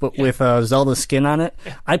Warriors, but with Zelda skin on it.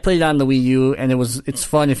 Yeah. I played it on the Wii U, and it's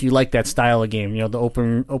fun if you like that style of game. The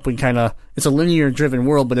open kind of. It's a linear driven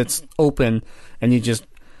world, but it's open, and you just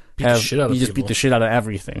beat the shit out of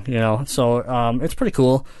everything. So it's pretty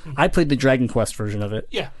cool. I played the Dragon Quest version of it.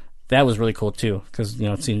 Yeah. That was really cool too, because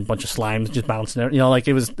seeing a bunch of slimes just bouncing.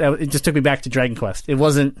 It just took me back to Dragon Quest. It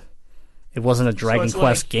wasn't a Dragon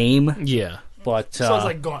Quest game. Yeah. But so it's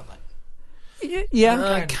like Gauntlet.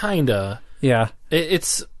 Yeah, kinda. Yeah,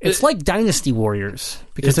 it's like Dynasty Warriors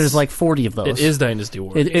because there's like 40 of those. It is Dynasty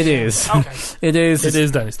Warriors. It is. Okay. It is. It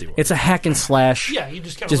is Dynasty Warriors. It's a hack and slash. Yeah, you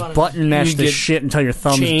just button mash the shit until your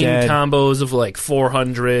thumb's chain dead. Combos of like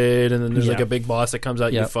 400, and then there's like a big boss that comes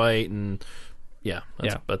out. You fight and. Yeah,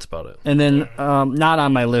 that's about it. And then, not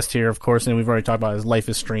on my list here, of course, and we've already talked about, is Life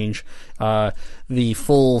is Strange. The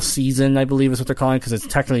full season, I believe, is what they're calling it, because it's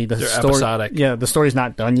technically the story. Episodic. Yeah, the story's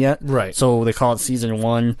not done yet. Right. So they call it season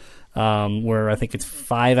 1, where I think it's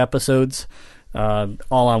 5 episodes, all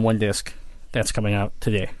on one disc. That's coming out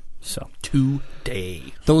today. So today.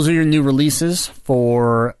 Those are your new releases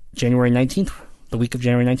for January 19th, the week of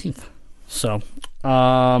January 19th. So,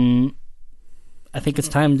 I think it's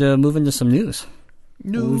time to move into some news.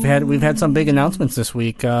 We've had some big announcements this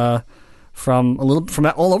week from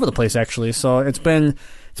all over the place, actually. So it's been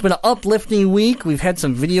an uplifting week. We've had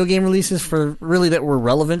some video game releases that were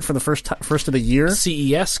relevant for the first of the year.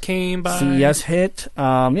 CES came by. CES hit.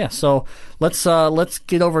 So let's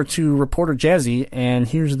get over to reporter Jazzy, and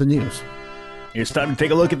here's the news. It's time to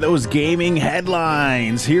take a look at those gaming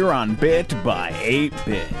headlines here on Bit by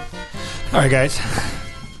 8-Bit. All right, guys.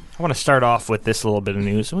 I want to start off with this little bit of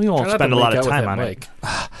news. We won't spend a lot of time on it.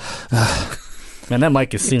 Man, that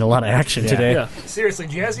mic has seen a lot of action today. Yeah. Seriously,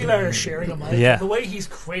 Jazzy and I are sharing a mic. Yeah. The way he's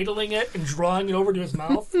cradling it and drawing it over to his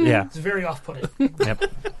mouth, it's very off-putting. Yep.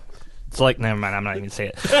 It's like, never mind, I'm not even going to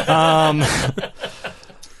say it.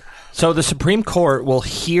 So the Supreme Court will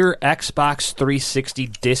hear Xbox 360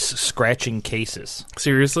 disc scratching cases.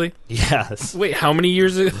 Seriously? Yes. Wait, how many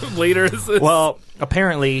years later is this? Well,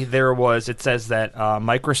 apparently it says that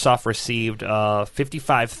Microsoft received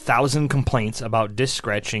 55,000 complaints about disc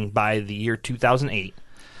scratching by the year 2008.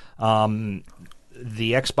 The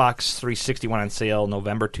Xbox 360 went on sale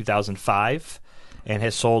November 2005 and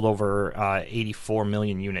has sold over 84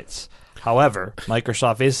 million units. However,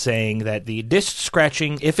 Microsoft is saying that the disc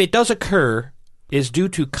scratching, if it does occur, is due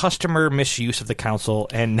to customer misuse of the console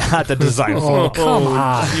and not the design flaw. Come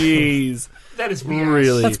on. Jeez. That is BS.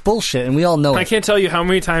 Really? That's bullshit, and we all know it. I can't tell you how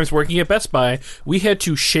many times working at Best Buy, we had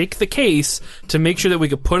to shake the case to make sure that we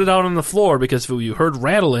could put it out on the floor, because if you heard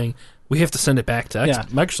rattling, we have to send it back to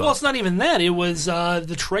Microsoft. Well, it's not even that. It was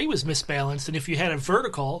the tray was misbalanced, and if you had it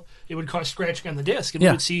vertical, it would cause scratching on the disc. And we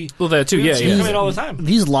would see. Well, that too. We would Yeah, see it come in all the time.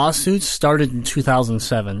 These lawsuits started in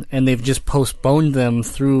 2007, and they've just postponed them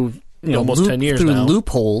through almost 10 years through now.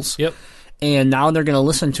 loopholes. Yep. And now they're going to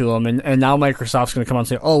listen to them, and now Microsoft's going to come out and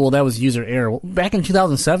say, oh, well, that was user error. Well, back in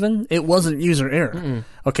 2007, it wasn't user error,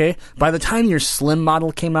 okay? By the time your Slim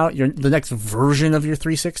model came out, the next version of your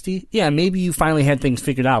 360, yeah, maybe you finally had things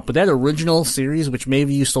figured out. But that original series, which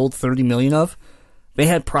maybe you sold 30 million of, they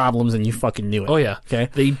had problems, and you fucking knew it. Oh, yeah. Okay?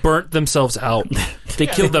 They burnt themselves out. They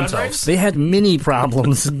killed themselves. They had many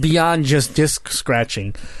problems beyond just disc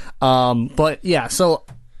scratching. But, yeah, so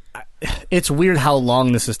it's weird how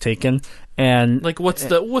long this has taken. And like, what's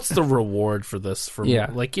the reward for this?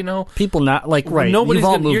 people not like right. Nobody's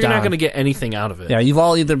you're not going to get anything out of it. Yeah, you've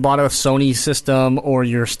all either bought a Sony system, or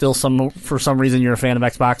you're still for some reason you're a fan of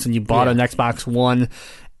Xbox and you bought an Xbox One.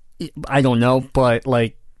 I don't know, but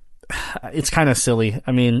like, it's kind of silly.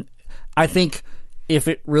 I mean, I think if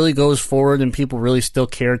it really goes forward and people really still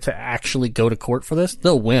care to actually go to court for this,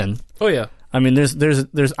 they'll win. Oh yeah. I mean,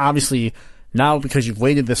 there's obviously. Now, because you've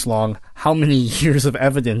waited this long, how many years of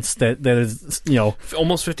evidence that is,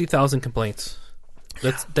 almost 50,000 complaints.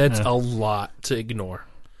 That's a lot to ignore.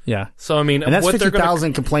 Yeah. So I mean, and that's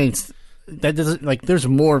 50,000 complaints. That doesn't there's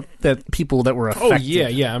more people that were affected. Oh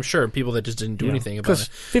yeah, I'm sure people that just didn't do anything about it.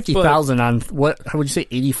 50,000 on what? How would you say?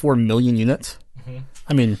 84 million units. Mm-hmm.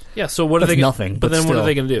 I mean, yeah. So what are they? Nothing. But then still. what are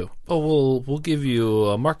they going to do? Oh, we'll give you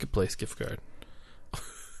a marketplace gift card.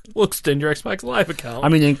 We'll extend your Xbox Live account. I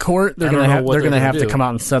mean, in court, they're going to have to come out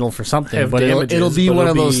and settle for something. But it'll be one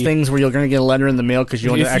of those things where you're going to get a letter in the mail because you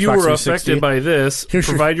own an Xbox 360. If you were affected by this,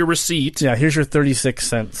 provide your receipt. Yeah, here's your 36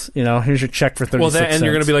 cents. Here's your check for 36 cents. And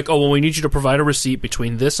you're going to be like, oh, well, we need you to provide a receipt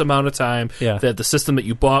between this amount of time that the system that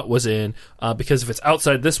you bought was in, because if it's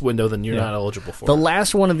outside this window, then you're not eligible for it. The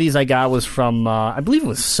last one of these I got was from, I believe it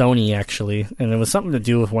was Sony, actually, and it was something to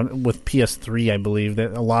do with PS3, I believe,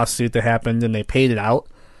 that a lawsuit that happened, and they paid it out.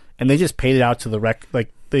 and they just paid it out to the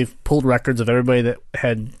like they've pulled records of everybody that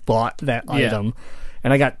had bought that item,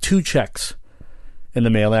 and I got 2 checks in the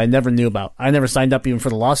mail that I never knew about. I never signed up even for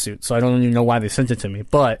the lawsuit, so I don't even know why they sent it to me.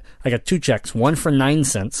 But I got 2 checks, one for 9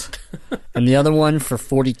 cents and the other one for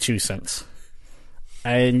 42 cents.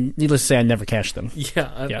 And needless to say, I never cashed them. Yeah,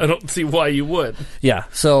 I don't see why you would. Yeah,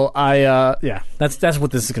 so that's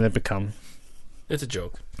what this is going to become. It's a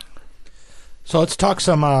joke. So let's talk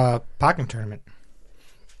some Pokken Tournament.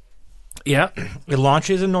 Yeah. It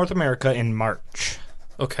launches in North America in March.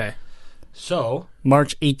 Okay. So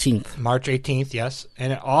March 18th. March 18th, yes.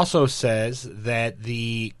 And it also says that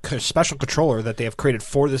the special controller that they have created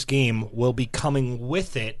for this game will be coming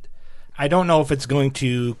with it. I don't know if it's going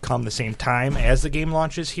to come the same time as the game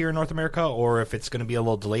launches here in North America or if it's going to be a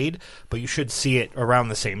little delayed, but you should see it around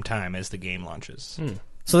the same time as the game launches.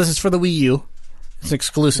 So this is for the Wii U. It's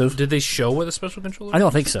exclusive. Did they show what a special controller? I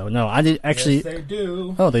don't think so. No, I didn't actually. Yes, they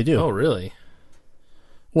do. Oh, they do. Oh, really?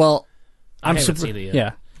 Well, I haven't seen it yet.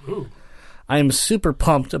 Yeah. Ooh. I am super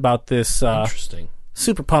pumped about this. Interesting.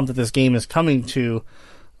 Super pumped that this game is coming to.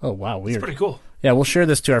 Oh wow, weird. Pretty cool. Yeah, we'll share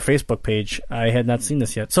this to our Facebook page. I had not seen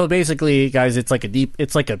this yet. So basically, guys, it's like a.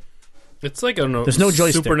 There's no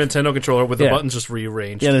joystick. Super Nintendo controller with the Yeah. buttons just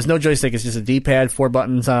rearranged. Yeah, there's no joystick. It's just a D-pad, 4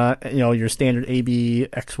 buttons on. Your standard A, B,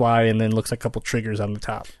 X, Y, and then looks like a couple triggers on the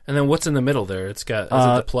top. And then what's in the middle there? It's got is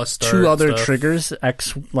it the plus start 2 other stuff? triggers.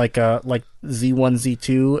 X like Z1,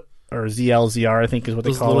 Z2, or ZL, ZR. I think is what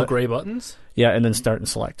Those they call little it. gray buttons. Yeah, and then start and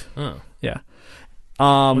select. Oh, Yeah.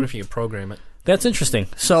 I wonder if you can program it. That's interesting.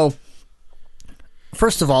 So,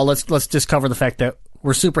 first of all, let's just cover the fact that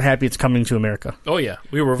we're super happy it's coming to America. Oh yeah,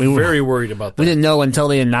 we were very worried about that. We didn't know until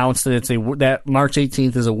they announced that that March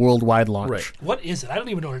 18th is a worldwide launch. Right. What is it? I don't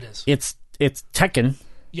even know what it is. It's Tekken,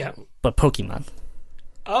 Yeah. but Pokemon.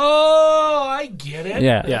 Oh, I get it.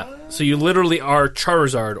 Yeah. Yeah. So you literally are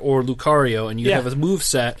Charizard or Lucario, and you Yeah. have a move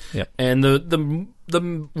set, Yep. and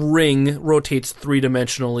the ring rotates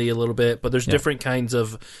 3-dimensionally a little bit, but there's different kinds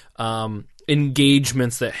of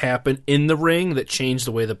engagements that happen in the ring that change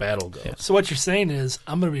the way the battle goes. So what you're saying is,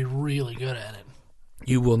 I'm going to be really good at it.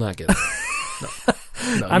 You will not get it.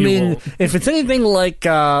 No, I you mean, won't. if it's anything like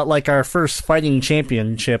our first fighting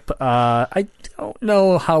championship, I don't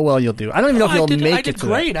know how well you'll do. I don't even know if you'll make I it did to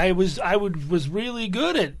great. that. I was really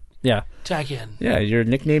good at Yeah. Tekken. Yeah, your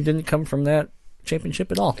nickname didn't come from that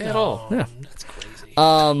championship at all. At all. Yeah. That's crazy.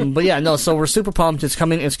 But yeah, no. So we're super pumped. It's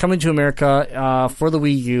coming to America for the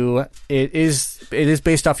Wii U. It is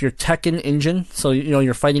based off your Tekken engine. So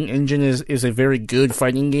your fighting engine is a very good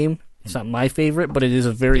fighting game. It's not my favorite, but it is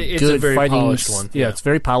a very It's good a very fighting polished one. Yeah, it's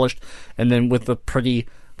very polished, and then with the pretty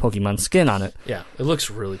Pokemon skin on it. Yeah, it looks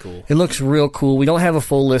really cool. It looks real cool. We don't have a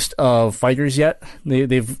full list of fighters yet.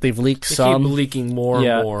 They've leaked They some. keep leaking more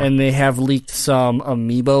Yeah, and more. and they have leaked some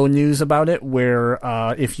Amiibo news about it, where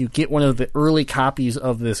if you get one of the early copies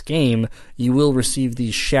of this game, you will receive the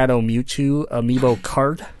Shadow Mewtwo Amiibo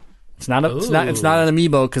card. It's not an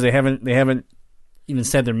Amiibo because they haven't even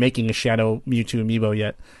said they're making a Shadow Mewtwo Amiibo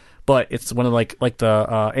yet. But it's one of like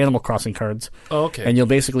the Animal Crossing cards. Oh, okay. And you'll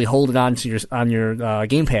basically hold it on your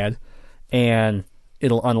gamepad, and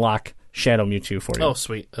it'll unlock Shadow Mewtwo for you. Oh,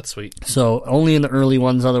 sweet. That's sweet. So only in the early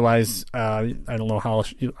ones. Otherwise, I don't know how.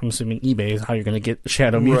 I'm assuming eBay is how you're going to get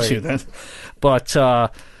Shadow Mewtwo then. But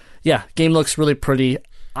yeah, game looks really pretty.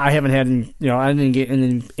 I haven't had, I didn't get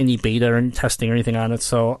any beta or any testing or anything on it,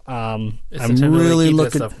 so I'm really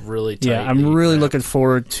looking. That stuff really tight. Yeah, I'm really looking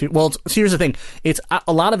forward to. Well, so here's the thing: it's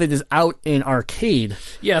a lot of it is out in arcade.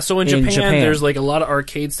 Yeah, so in Japan, there's like a lot of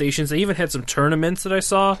arcade stations. They even had some tournaments that I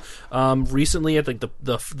saw recently at like the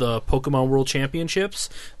Pokemon World Championships.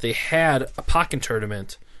 They had a Pokken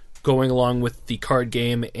tournament going along with the card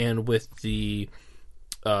game and with the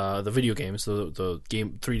video games, the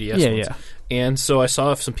game 3DS ones. Yeah. And so I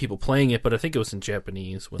saw some people playing it, but I think it was in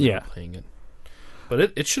Japanese when they were playing it.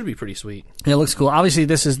 But it should be pretty sweet. Yeah, it looks cool. Obviously,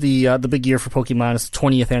 this is the big year for Pokemon. It's the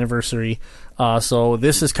 20th anniversary. So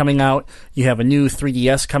this is coming out. You have a new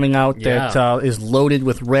 3DS coming out that is loaded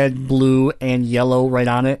with red, blue, and yellow right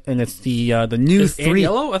on it. And it's the new And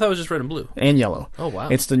yellow? I thought it was just red and blue. And yellow. Oh, wow.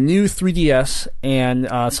 It's the new 3DS, and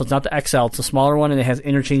so it's not the XL. It's a smaller one, and it has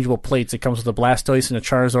interchangeable plates. It comes with a Blastoise and a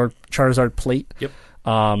Charizard plate. Yep.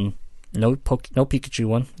 No Pikachu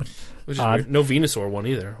one. Which is weird. No Venusaur one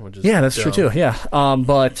either. Which is Yeah, that's true too. Yeah,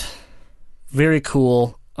 but very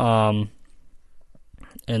cool. And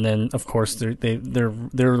then of course they're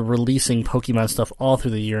releasing Pokemon stuff all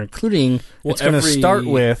through the year, including it's going to start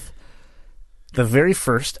with the very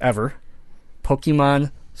first ever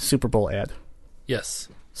Pokemon Super Bowl ad. Yes.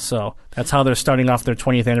 So that's how they're starting off their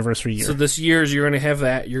 20th anniversary year. So this year, you're going to have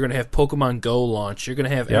that. You're going to have Pokemon Go launch. You're going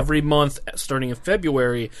to have every month, starting in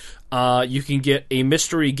February, you can get a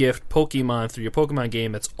mystery gift Pokemon through your Pokemon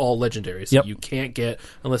game that's all legendaries that you can't get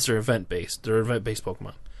unless they're event-based. They're event-based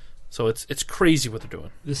Pokemon. So it's crazy what they're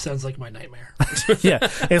doing. This sounds like my nightmare. Yeah,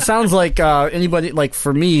 it sounds like anybody, like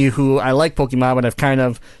for me, who I like Pokemon, but I've kind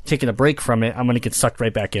of taken a break from it, I'm going to get sucked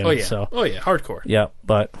right back in. Oh, yeah. So. Oh, yeah. Hardcore. Yeah,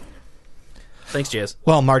 but... Thanks, Jazz.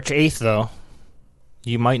 Well, March 8th, though,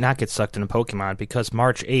 you might not get sucked into Pokemon because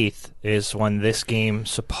March 8th is when this game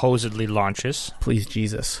supposedly launches. Please,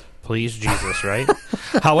 Jesus. Please, Jesus, right?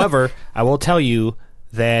 However, I will tell you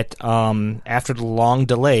that after the long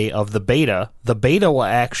delay of the beta will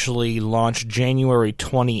actually launch January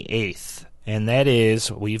 28th. And that is,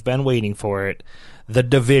 we've been waiting for it, The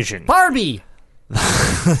Division. Barbie!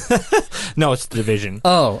 No, it's The Division.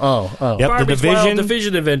 Oh. Yep, Barbie's The Division. Wild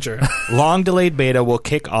Division Adventure. Long delayed beta will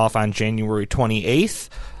kick off on January 28th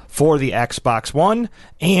for the Xbox One,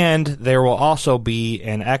 and there will also be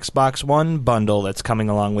an Xbox One bundle that's coming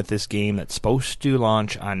along with this game that's supposed to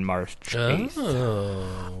launch on March 8th.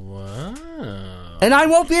 Oh, wow. And I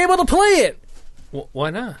won't be able to play it! Why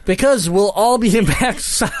not? Because we'll all be in PAX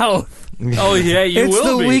South. Oh, yeah, you it's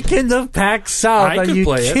will the be. weekend of PAX South. I Are could you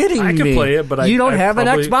play it. kidding I could me? play it, but you don't I have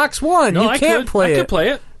probably- an Xbox One. No, you can't play it. I could play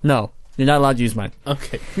it. No, you're not allowed to use mine.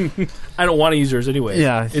 Okay. I don't want to use yours anyway.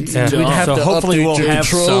 Yeah, It's yeah. dumb. We'd have So to hopefully update we'll your have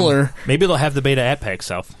controller. some. Maybe they'll have the beta at PAX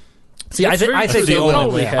South. See, I think That's they the will.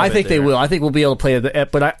 only way. I think they Have it will. I think we'll be able to play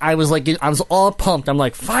it. But I was like, I was all pumped. I'm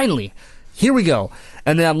like, finally, here we go.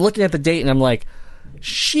 And then I'm looking at the date, and I'm like,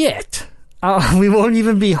 shit. We won't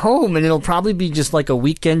even be home, and it'll probably be just like a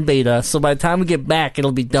weekend beta. So by the time we get back,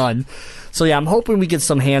 it'll be done. So yeah, I'm hoping we get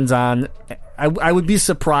some hands-on. I would be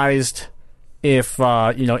surprised if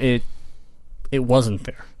it wasn't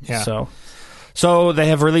there. Yeah. So they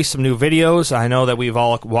have released some new videos. I know that we've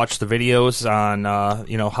all watched the videos on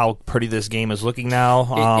how pretty this game is looking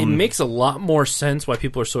now. It makes a lot more sense why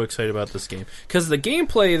people are so excited about this game. Because the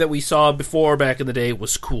gameplay that we saw before back in the day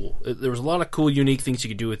was cool. There was a lot of cool, unique things you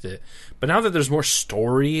could do with it. But now that there's more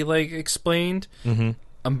story explained,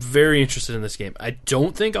 I'm very interested in this game. I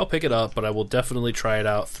don't think I'll pick it up, but I will definitely try it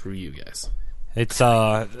out through you guys. It's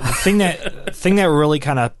the thing that really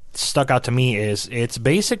kind of stuck out to me is it's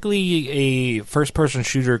basically a first-person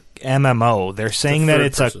shooter MMO. They're saying that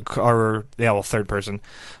it's third person,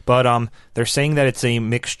 but they're saying that it's a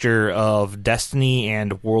mixture of Destiny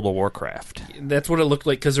and World of Warcraft. That's what it looked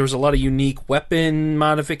like because there was a lot of unique weapon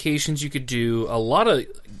modifications you could do, a lot of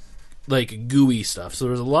GUI stuff. So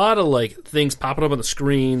there was a lot of things popping up on the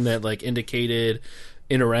screen that indicated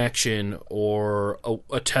interaction or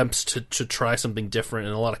attempts to try something different,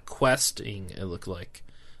 and a lot of questing. It looked like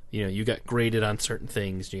you got graded on certain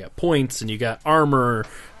things, you got points, and you got armor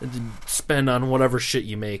to spend on whatever shit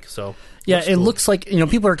you make. So yeah, it looks like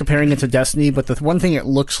people are comparing it to Destiny, but the one thing it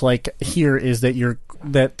looks like here is that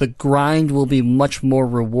the grind will be much more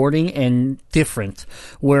rewarding and different.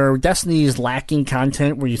 Where Destiny is lacking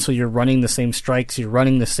content, so you're running the same strikes, you're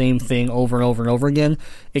running the same thing over and over and over again.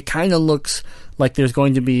 It kind of looks like there's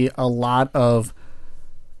going to be a lot of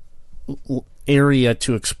area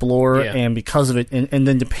to explore, and because of it, and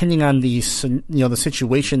then depending on the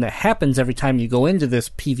situation that happens every time you go into this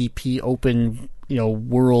PvP open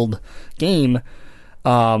world game,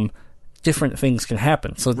 different things can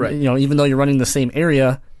happen. So even though you're running the same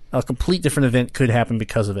area, a complete different event could happen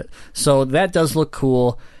because of it. So that does look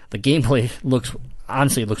cool. The gameplay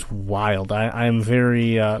looks wild. I'm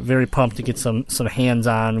very very pumped to get some hands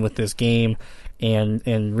on with this game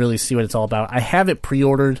and really see what it's all about. I have it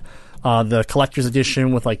pre-ordered, the collector's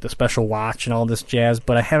edition with the special watch and all this jazz,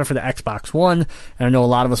 but I have it for the Xbox One, and I know a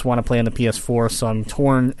lot of us want to play on the PS4, so I'm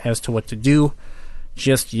torn as to what to do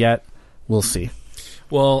just yet. We'll see.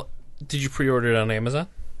 Well, did you pre-order it on Amazon?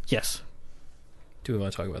 Yes. Do we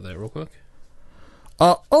want to talk about that real quick?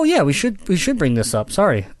 Oh yeah, we should bring this up.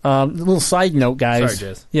 Sorry. A little side note, guys.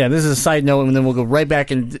 Sorry, Jazz. Yeah, this is a side note, and then we'll go right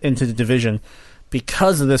back into the Division.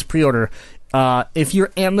 Because of this pre-order, if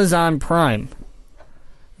you're Amazon Prime,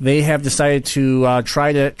 they have decided to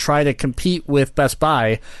try to compete with Best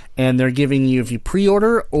Buy, and they're giving you, if you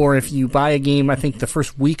pre-order or if you buy a game, I think the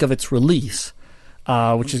first week of its release,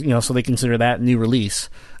 which is so they consider that new release,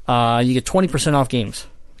 you get 20% off games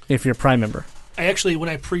if you're a Prime member. I actually, when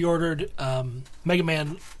I pre-ordered Mega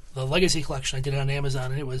Man, the Legacy Collection, I did it on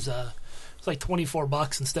Amazon, and it was like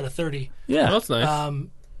 $24 instead of $30. Yeah, that's nice.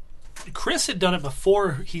 Chris had done it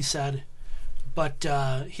before, he said, but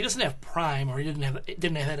he doesn't have Prime, or he didn't have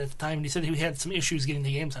that at the time, and he said he had some issues getting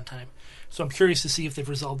the games on time. So I'm curious to see if they've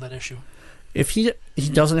resolved that issue. If he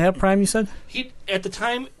doesn't have Prime, you said? He at the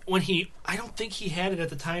time when I don't think he had it at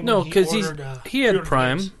the time. No, when because he had pre-ordered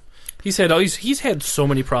Prime. games. He's had so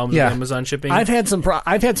many problems with Amazon shipping. I've had some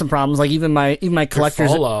problems. Like even my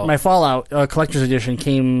collector's Fallout collector's edition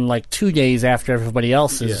came like 2 days after everybody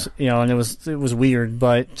else's. And it was weird.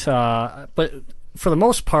 But for the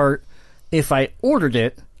most part, if I ordered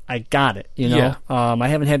it, I got it. I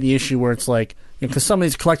haven't had the issue where it's like, because some of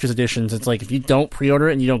these collector's editions, it's like if you don't pre-order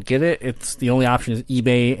it and you don't get it, it's the only option is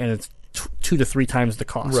eBay, and it's 2 to 3 times the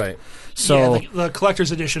cost. Right. So the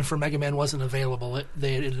collector's edition for Mega Man wasn't available. It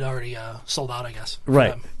had already sold out, I guess.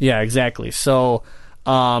 Right. Yeah, exactly. So,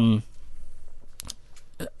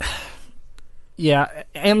 yeah,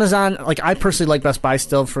 Amazon. Like I personally like Best Buy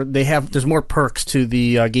still. There's more perks to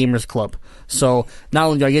the Gamers Club. So not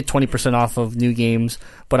only do I get 20% off of new games,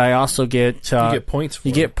 but I also get you get points.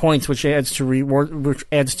 You get points, which adds to reward, which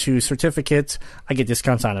adds to certificates. I get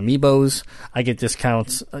discounts on Amiibos. I get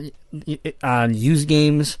discounts on used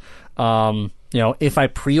games. If I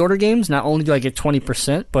pre-order games, not only do I get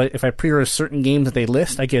 20%, but if I pre-order certain games that they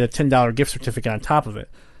list, I get a $10 gift certificate on top of it.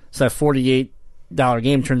 So that $48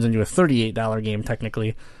 game turns into a $38 game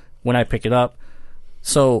technically when I pick it up.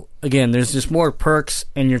 So again, there's just more perks,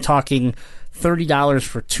 and you're talking $30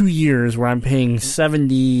 for 2 years, where I'm paying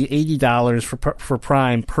 $70, $80 for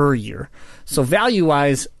Prime per year. So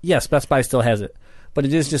value-wise, yes, Best Buy still has it. But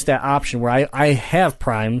it is just that option where I have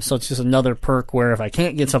Prime, so it's just another perk where if I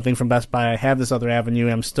can't get something from Best Buy, I have this other avenue,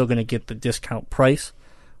 and I'm still going to get the discount price,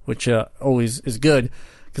 which always is good,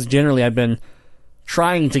 because generally I've been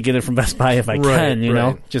trying to get it from Best Buy if I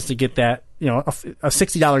can, just to get that, a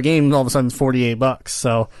 $60 game, all of a sudden $48.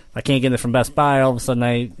 So if I can't get it from Best Buy, all of a sudden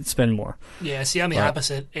I spend more. Yeah, see, I'm the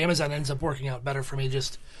opposite. Amazon ends up working out better for me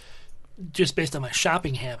just based on my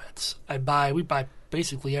shopping habits. We buy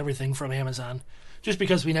basically everything from Amazon. Just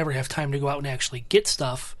because we never have time to go out and actually get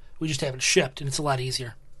stuff, we just have it shipped, and it's a lot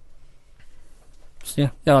easier. Yeah,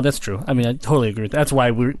 no, that's true. I mean, I totally agree with that. That's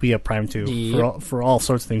why we have Prime too, for all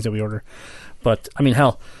sorts of things that we order. But, I mean,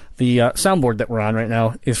 hell, the soundboard that we're on right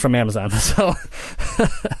now is from Amazon. So,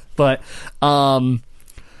 but...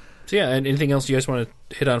 So yeah, and anything else you guys want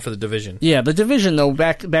to hit on for The Division? Yeah, The Division, though,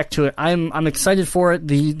 back to it. I'm excited for it.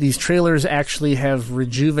 These trailers actually have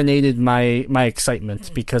rejuvenated my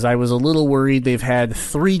excitement, because I was a little worried. They've had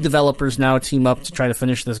 3 developers now team up to try to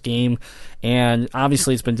finish this game, and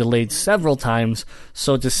obviously it's been delayed several times.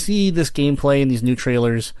 So to see this gameplay in these new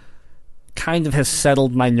trailers kind of has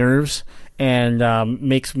settled my nerves and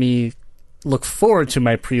makes me look forward to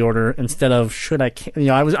my pre-order instead of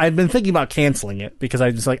I've been thinking about canceling it, because I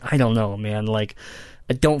just I don't know, man,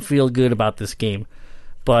 I don't feel good about this game.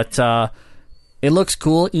 But it looks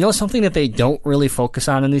cool. Something that they don't really focus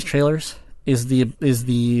on in these trailers is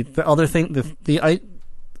the other thing, the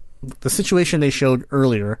situation they showed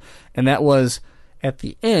earlier, and that was at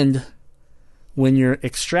the end when you're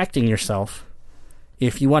extracting yourself,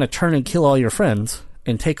 if you want to turn and kill all your friends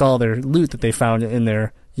and take all their loot that they found in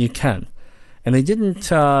there, you can. And they didn't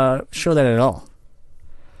show that at all.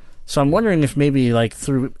 So I'm wondering if maybe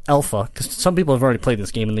through alpha, because some people have already played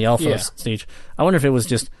this game in the alpha stage, I wonder if it was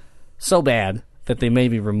just so bad that they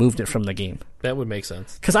maybe removed it from the game. That would make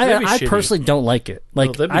sense. Because I personally don't like it.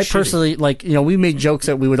 I personally, we made jokes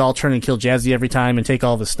that we would all turn and kill Jazzy every time and take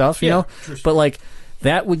all this stuff, you know? But,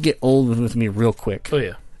 that would get old with me real quick.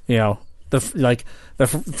 Oh, yeah. The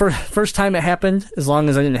first time it happened, as long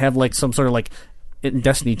as I didn't have, some sort of, in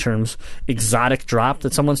Destiny terms, exotic drop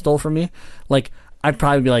that someone stole from me, I'd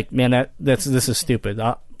probably be like, man, this is stupid.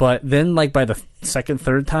 But then, by the second,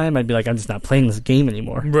 third time, I'd be like, I'm just not playing this game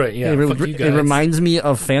anymore. Right, yeah. It reminds me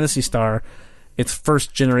of Phantasy Star, its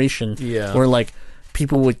first generation, where,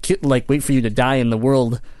 people would, wait for you to die in the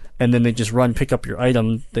world, and then they just run, pick up your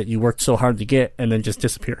item that you worked so hard to get, and then just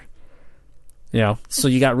disappear. So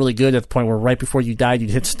you got really good at the point where right before you died,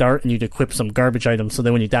 you'd hit start, and you'd equip some garbage items, so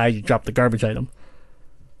then when you died, you drop the garbage item.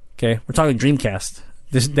 Okay, we're talking Dreamcast.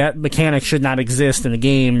 That mechanic should not exist in a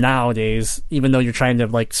game nowadays, even though you're trying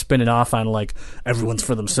to spin it off on everyone's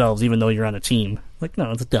for themselves, even though you're on a team.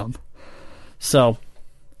 No, it's dumb. So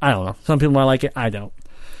I don't know. Some people might like it. I don't.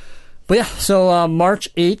 But yeah, so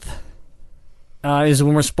March 8th is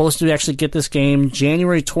when we're supposed to actually get this game.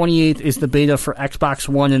 January 28th is the beta for Xbox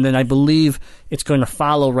One, and then I believe it's going to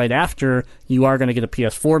follow right after. You are going to get a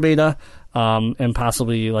PS4 beta, and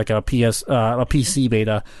possibly a PC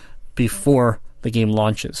beta before the game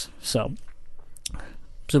launches. So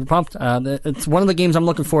super pumped. It's one of the games I'm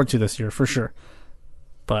looking forward to this year for sure.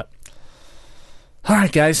 But all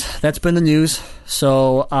right, guys, that's been the news.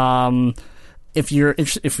 So if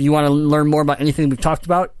you want to learn more about anything we've talked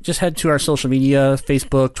about, just head to our social media,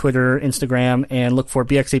 Facebook, Twitter, Instagram, and look for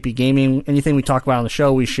BXAP Gaming. Anything we talk about on the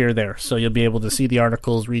show, we share there. So you'll be able to see the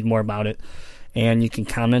articles, read more about it, and you can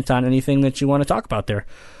comment on anything that you want to talk about there.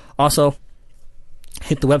 Also,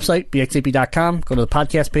 hit the website, bxap.com, go to the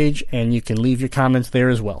podcast page, and you can leave your comments there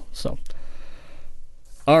as well. So,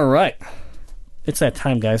 all right. It's that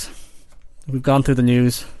time, guys. We've gone through the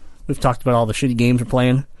news. We've talked about all the shitty games we're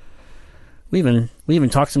playing. We even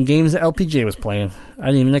talked some games that LPJ was playing. I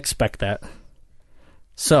didn't even expect that.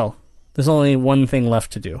 So, there's only one thing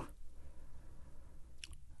left to do.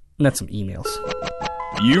 And that's some emails.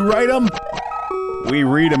 You write them, we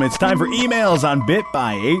read them. It's time for emails on Bit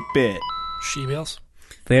by 8-Bit. She-mails.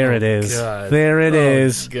 There it is. God. There it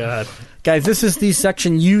is. God. Guys, this is the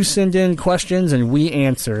section you send in questions and we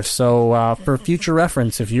answer. So for future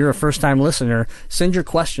reference, if you're a first-time listener, send your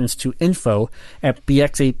questions to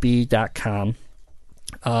info@bx8b.com.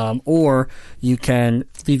 Or you can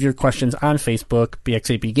leave your questions on Facebook,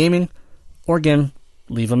 BX8B Gaming, or again,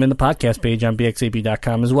 leave them in the podcast page on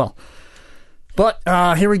bx8b.com as well. But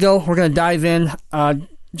here we go. We're going to dive in.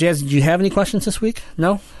 Jazz, did you have any questions this week?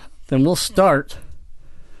 No? Then we'll start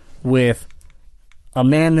with a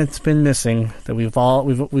man that's been missing that we've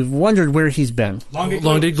wondered where he's been.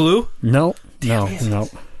 Long Dick Glue? No. I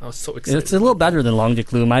was so excited. It's a little better than Long Dick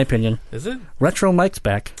Glue, in my opinion. Is it? Retro Mike's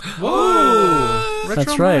back. Whoa!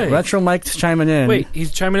 That's right. Retro Mike's chiming in. Wait,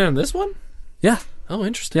 he's chiming in on this one? Yeah. Oh,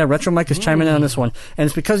 interesting. Yeah, Retro Mike is chiming in on this one. And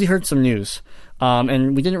it's because he heard some news.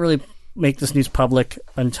 And we didn't really make this news public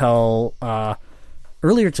until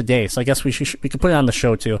earlier today. So I guess we could put it on the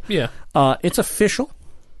show, too. Yeah. It's official.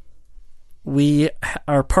 We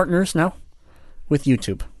are partners now with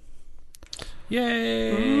YouTube.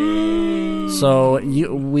 Yay! So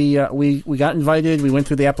we got invited. We went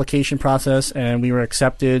through the application process and we were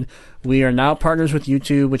accepted. We are now partners with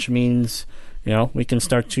YouTube, which means we can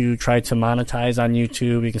start to try to monetize on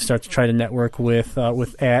YouTube. We can start to try to network for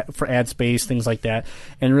ad space, things like that,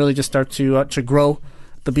 and really just start to grow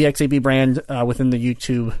the BXAB brand within the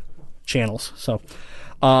YouTube channels. So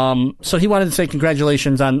he wanted to say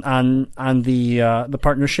congratulations on the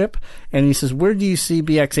partnership, and he says, where do you see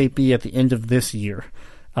BX8B at the end of this year?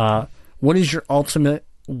 What is your ultimate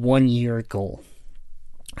 1-year goal?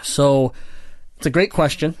 So it's a great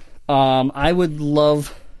question. I would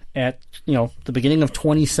love at the beginning of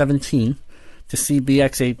 2017 to see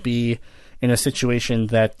BX8B in a situation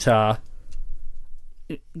that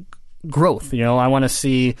growth. I want to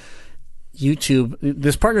see YouTube.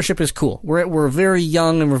 This partnership is cool. We're very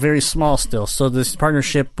young and we're very small still, so this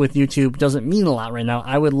partnership with YouTube doesn't mean a lot right now.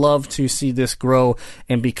 I would love to see this grow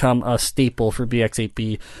and become a staple for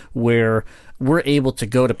BX8B, where we're able to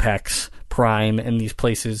go to PAX Prime and these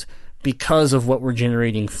places because of what we're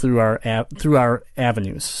generating through our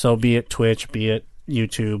avenues. So be it Twitch, be it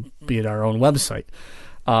YouTube, be it our own website.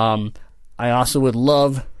 I also would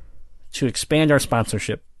love to expand our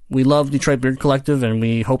sponsorship. We love Detroit Beard Collective, and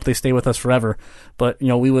we hope they stay with us forever. But,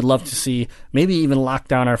 we would love to see maybe even lock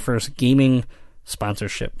down our first gaming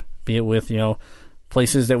sponsorship, be it with,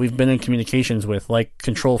 places that we've been in communications with, like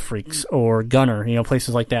Control Freaks or Gunner,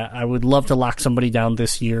 places like that. I would love to lock somebody down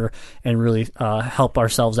this year and really help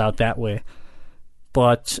ourselves out that way.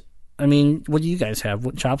 But, what do you guys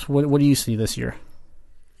have? Chops, what do you see this year?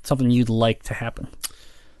 Something you'd like to happen?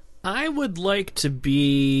 I would like to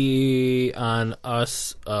be on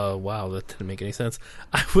us. Wow, that didn't make any sense.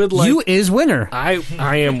 I would like you is winner. I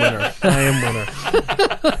am winner. I am winner.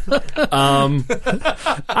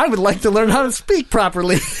 I would like to learn how to speak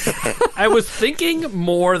properly. I was thinking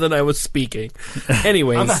more than I was speaking.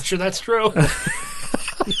 Anyways, I'm not sure that's true.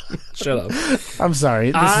 Shut up. I'm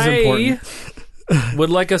sorry. This is important.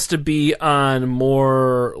 Would like us to be on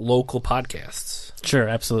more local podcasts. Sure,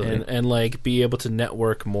 absolutely, and be able to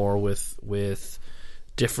network more with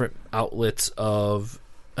different outlets of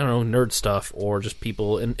nerd stuff, or just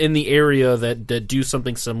people in the area that do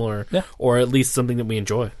something similar, or at least something that we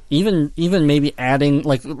enjoy. Even maybe adding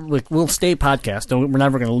like we'll stay podcast. We're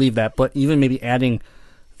never going to leave that, but even maybe adding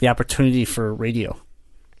the opportunity for radio.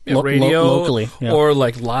 Radio locally, or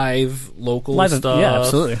live local stuff. Yeah,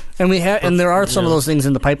 absolutely. And we have, and there are some of those things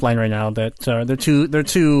in the pipeline right now that they're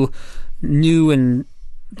too new and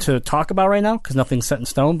to talk about right now because nothing's set in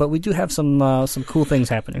stone. But we do have some cool things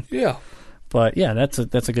happening. Yeah. But yeah, that's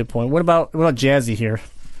a good point. What about Jazzy here,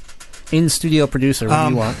 in studio producer? What do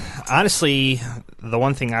you want? Honestly, the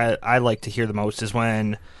one thing I like to hear the most is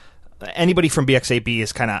when anybody from BX8B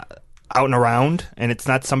is kind of out and around, and it's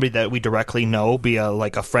not somebody that we directly know, be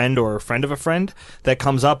like a friend or a friend of a friend, that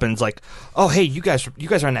comes up and is like, oh, hey, you guys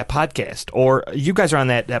are on that podcast, or you guys are on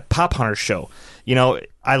that Pop Hunter show. You know,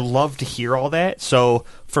 I love to hear all that. So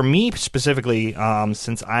for me specifically,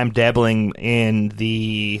 since I'm dabbling in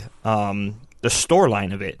the store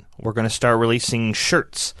line of it, we're going to start releasing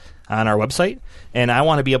shirts on our website, and I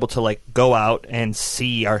want to be able to like go out and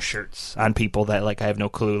see our shirts on people that like I have no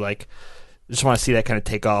clue, like just want to see that kind of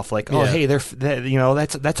take off. Like, oh, hey,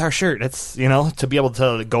 that's our shirt. That's, you know, to be able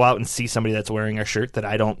to go out and see somebody that's wearing our shirt that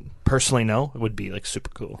I don't personally know would be like super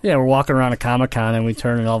cool. Yeah, we're walking around a Comic-Con and we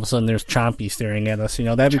turn and all of a sudden there's Chompy staring at us. You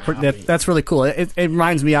know, that'd be that's really cool. It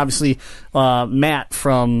reminds me, obviously, Matt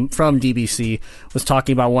from DBC was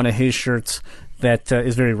talking about one of his shirts that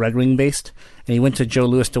is very Red Wing based, and he went to Joe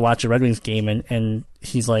Louis to watch a Red Wings game, and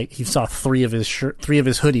he's like, he saw three of his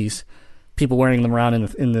hoodies, people wearing them around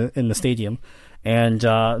in the stadium, and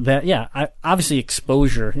obviously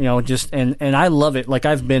exposure, you know, just and I love it. Like,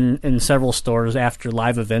 I've been in several stores after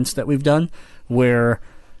live events that we've done where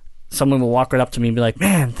someone will walk right up to me and be like,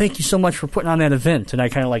 "Man, thank you so much for putting on that event," and I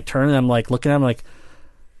kind of like turn and I'm like looking at them like.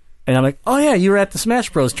 And I'm like, oh, yeah, you were at the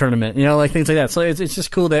Smash Bros. Tournament, you know, like things like that. So it's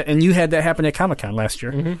just cool that, and you had that happen at Comic-Con last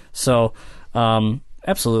year. Mm-hmm. So,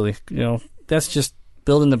 absolutely, you know, that's just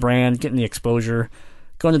building the brand, getting the exposure,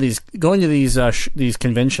 going to these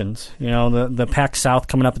conventions. You know, the PAX South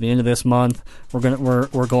coming up at the end of this month.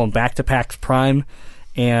 We're going back to PAX Prime,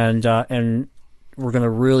 and we're gonna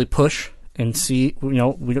really push and see. You know,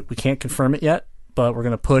 we can't confirm it yet, but we're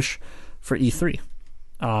gonna push for E3.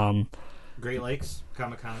 Great Lakes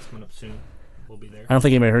Comic-Con is coming up soon. We'll be there. I don't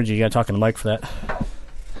think anybody heard you. You got to talk in the mic for that.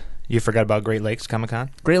 You forgot about Great Lakes Comic-Con?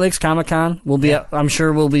 Great Lakes Comic-Con. We'll be. I'm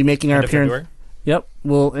sure we'll be making our appearance. February? Yep.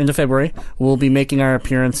 Into February. We'll be making our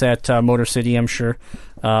appearance at Motor City, I'm sure,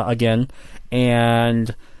 again.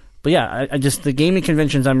 But yeah, I just the gaming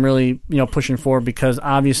conventions I'm really pushing for, because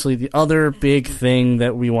obviously the other big thing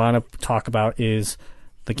that we want to talk about is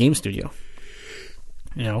the game studio.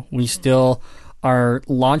 You know, we still are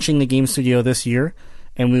launching the game studio this year,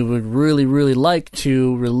 and we would really, really like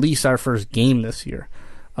to release our first game this year.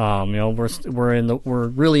 You know, we're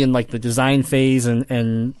really in like the design phase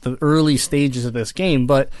and the early stages of this game,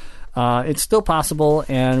 but it's still possible,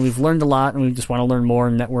 and we've learned a lot, and we just want to learn more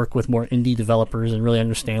and network with more indie developers and really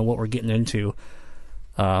understand what we're getting into.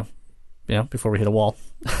 Before we hit a wall.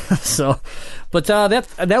 So, but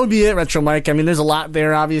that would be it, Retro Mike. I mean, there's a lot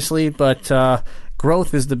there, obviously, but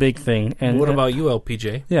growth is the big thing. And what about you,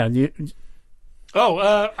 LPJ? Yeah.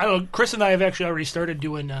 I don't know. Chris and I have actually already started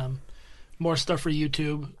doing more stuff for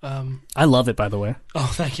YouTube. I love it, by the way.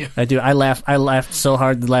 Oh, thank you. I do. I laughed so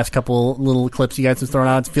hard the last couple little clips you guys have thrown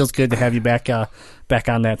out. It feels good to have you back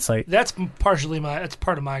on that site. That's part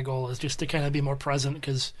of my goal, is just to kind of be more present,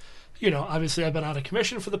 because, obviously I've been out of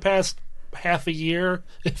commission for the past half a year,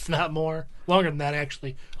 if not more. Longer than that,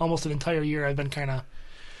 actually. Almost an entire year I've been kind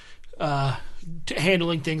of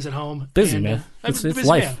handling things at home. Busy, man. It's busy,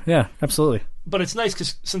 life. man. Yeah, absolutely. But it's nice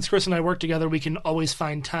because since Chris and I work together, we can always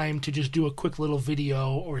find time to just do a quick little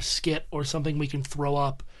video or skit or something we can throw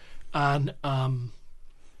up on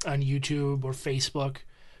YouTube or Facebook.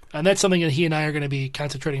 And that's something that he and I are going to be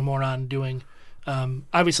concentrating more on doing.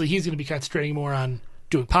 Obviously, he's going to be concentrating more on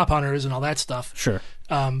doing Pop Hunters and all that stuff. Sure.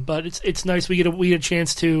 But it's nice we get a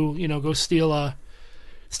chance to go steal a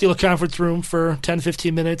conference room for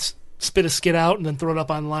 10-15 minutes, spit a skit out, and then throw it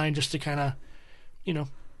up online just to kind of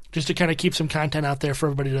keep some content out there for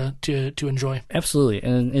everybody to enjoy. Absolutely,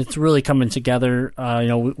 and it's really coming together.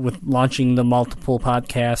 With launching the multiple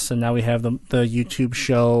podcasts, and now we have the YouTube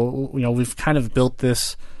show. We've kind of built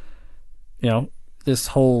this, this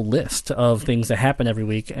whole list of things that happen every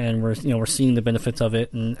week, and we're seeing the benefits of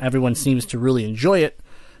it, and everyone seems to really enjoy it.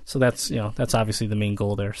 So that's obviously the main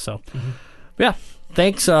goal there. So, yeah,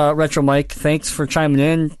 thanks, Retro Mike. Thanks for chiming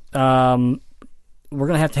in. We're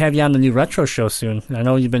going to have you on the new Retro Show soon. I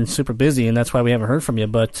know you've been super busy, and that's why we haven't heard from you.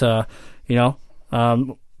 But,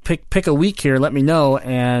 pick a week here, let me know,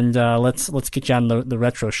 and let's get you on the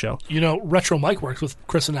Retro Show. Retro Mike works with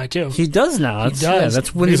Chris and I, too. He does now. He does.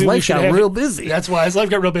 That's when his life got real busy. That's why his life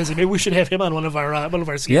got real busy. Maybe we should have him on one of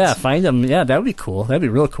our skits. Yeah, find him. Yeah, that would be cool. That'd be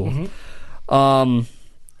real cool. Mm-hmm.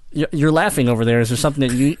 You're laughing over there. Is there something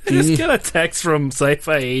that you I just got a text from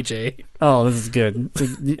Sci-Fi AJ. Oh, this is good.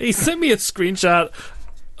 He sent me a screenshot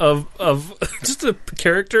of just a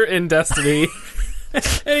character in Destiny,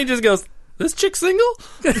 and he just goes, "This chick single?"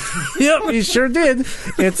 Yep, he sure did.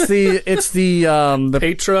 It's the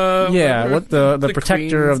Petra. Yeah, what the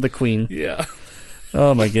protector queens. of the queen. Yeah.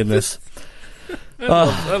 Oh my goodness.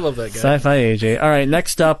 I love that guy. Sci-Fi AJ. All right,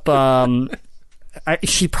 next up.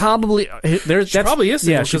 She probably probably is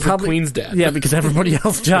single she because the queen's dead. Yeah, because everybody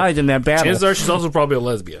else died in that battle. Chances are she's also probably a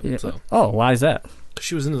lesbian. Yeah. So. Oh, why is that?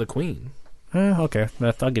 She was into the queen. Okay,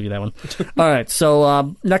 I'll give you that one. All right,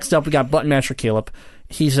 so next up we got Button Masher Caleb.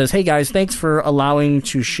 He says, "Hey guys, thanks for allowing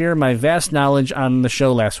to share my vast knowledge on the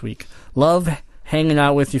show last week. Love hanging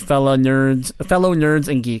out with you fellow nerds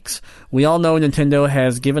and geeks. We all know Nintendo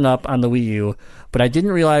has given up on the Wii U, but I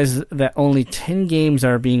didn't realize that only 10 games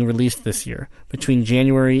are being released this year, between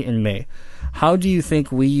January and May. How do you think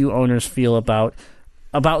Wii U owners feel about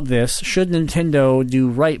this? Should Nintendo do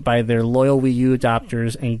right by their loyal Wii U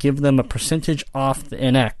adopters and give them a percentage off the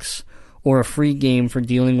NX, or a free game for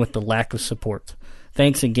dealing with the lack of support?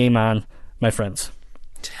 Thanks and game on, my friends."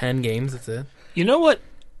 10 games, that's it? You know what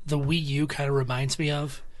the Wii U kind of reminds me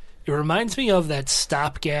of? It reminds me of that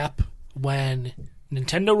stopgap when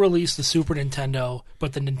Nintendo released the Super Nintendo,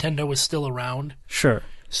 but the Nintendo was still around. Sure.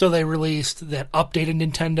 So they released that updated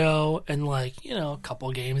Nintendo and, a couple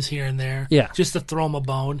games here and there. Yeah. Just to throw them a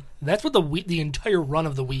bone. That's what the entire run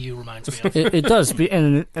of the Wii U reminds me of. It does,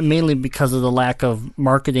 and mainly because of the lack of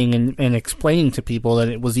marketing and explaining to people that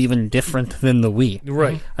it was even different than the Wii.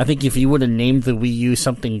 Right. I think if you would have named the Wii U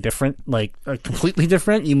something different, completely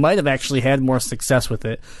different, you might have actually had more success with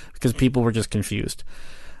it because people were just confused.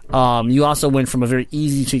 You also went from a very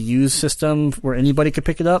easy-to-use system where anybody could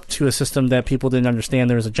pick it up to a system that people didn't understand.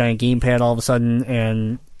 There was a giant gamepad all of a sudden,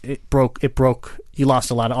 and it broke. You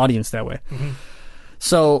lost a lot of audience that way. Mm-hmm.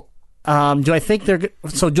 So, do I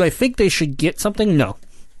think they should get something? No.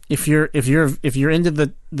 If you're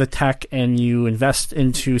into the tech and you invest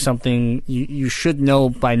into something, you should know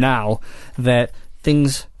by now that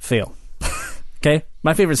things fail. Okay?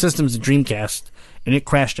 My favorite system is the Dreamcast, and it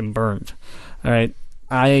crashed and burned. All right?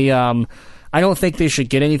 I don't think they should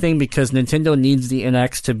get anything because Nintendo needs the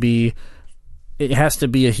NX to be. It has to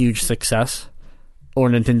be a huge success, or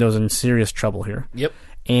Nintendo's in serious trouble here. Yep.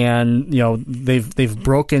 And they've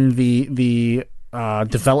broken the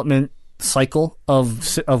development cycle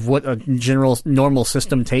of what a normal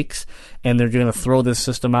system takes, and they're going to throw this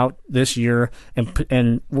system out this year. And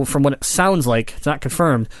from what it sounds like, it's not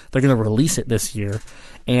confirmed. They're going to release it this year,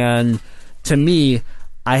 and to me,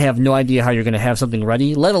 I have no idea how you're going to have something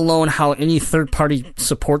ready, let alone how any third-party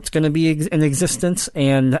support's going to be in existence,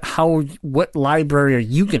 and what library are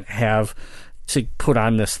you going to have to put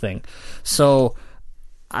on this thing. So,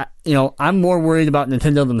 I'm more worried about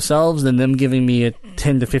Nintendo themselves than them giving me a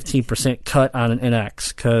 10 to 15% cut on an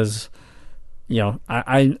NX, because,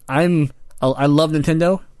 I love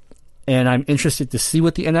Nintendo, and I'm interested to see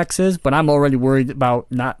what the NX is, but I'm already worried about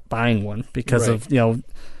not buying one because of,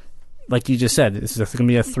 like you just said, this is going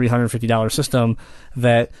to be a $350 system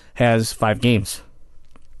that has 5 games.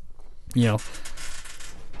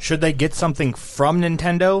 Should they get something from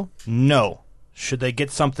Nintendo? No. Should they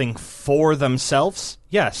get something for themselves?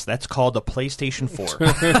 Yes, that's called a PlayStation 4.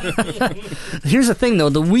 Here's the thing, though.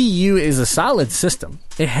 The Wii U is a solid system.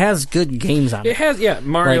 It has good games on it. It has,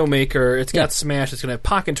 Mario Maker. It's got Smash. It's going to have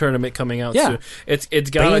Pocket Tournament coming out soon. It's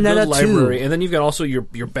got a good library. 2. And then you've got also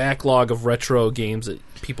your backlog of retro games that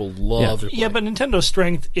people love. Yeah, but Nintendo's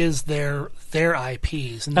strength is their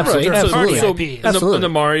IPs. And Absolutely. Their Absolutely. IPs. And the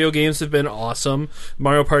Mario games have been awesome.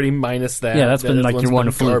 Mario Party minus that. Yeah, that's been your one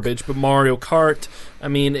garbage. But Mario Kart,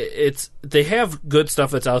 they have good stuff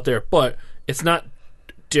that's out there, but it's not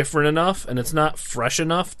different enough and it's not fresh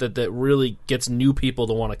enough that really gets new people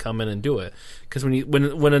to want to come in and do it. Because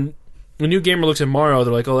when a new gamer looks at Mario,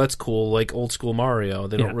 they're like, "Oh, that's cool," like old school Mario.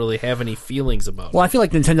 They don't really have any feelings about it. Well, I feel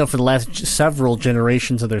like Nintendo for the last several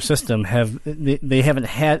generations of their system they haven't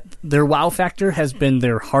had their wow factor has been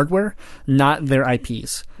their hardware, not their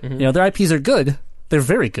IPs. Mm-hmm. Their IPs are good. They're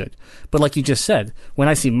very good. But like you just said, when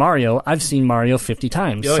I see Mario, I've seen Mario 50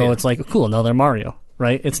 times. It's like, cool, another Mario,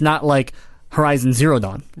 right? It's not like Horizon Zero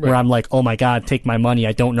Dawn, where I'm like, oh my god, take my money,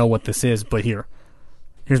 I don't know what this is, but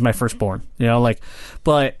here's my firstborn.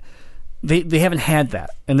 But they haven't had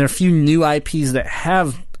that. And there are a few new IPs that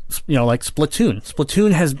have, like Splatoon.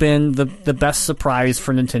 Splatoon has been the best surprise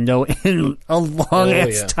for Nintendo in a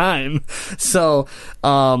long time. So,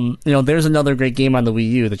 there's another great game on the Wii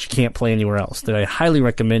U that you can't play anywhere else that I highly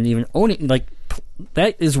recommend even owning. Like,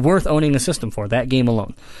 that is worth owning a system for, that game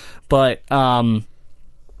alone. But, I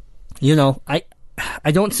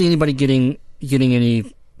don't see anybody getting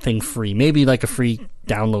anything free. Maybe like a free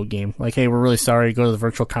download game. Like, hey, we're really sorry, go to the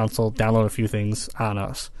Virtual Console, download a few things on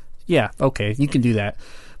us. Yeah, okay, you can do that.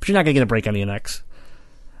 But you're not going to get a break on the NX.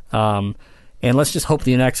 And let's just hope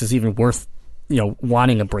the NX is even worth,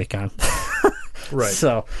 wanting a break on. Right.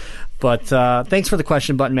 So, but thanks for the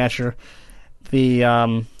question, Button Masher.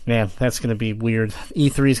 The Man, that's going to be weird.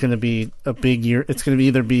 E3 is going to be a big year. It's going to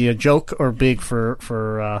either be a joke or big for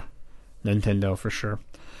Nintendo for sure.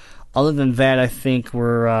 Other than that, I think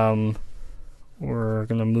we're going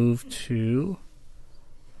to move to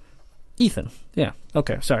Ethan. Yeah.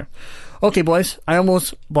 Okay. Sorry. Okay, boys. I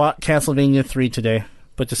almost bought Castlevania 3 today,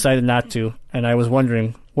 but decided not to. And I was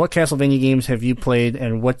wondering, what Castlevania games have you played,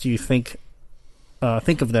 and what do you think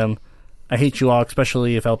of them? I hate you all,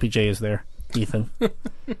 especially if LPJ is there. Ethan.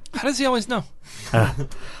 How does he always know? I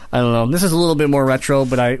don't know. This is a little bit more retro,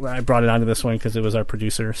 but I brought it onto this one because it was our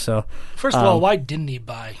producer. So First of all, why didn't he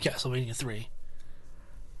buy Castlevania 3?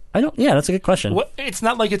 Yeah, that's a good question. What? It's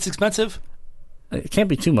not like it's expensive. It can't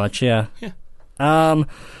be too much, yeah. Yeah.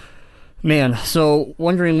 Man, so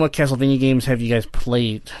wondering what Castlevania games have you guys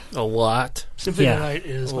played? A lot. Symphony Yeah. of the Night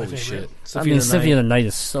is my Holy favorite. shit. Symphony of the Night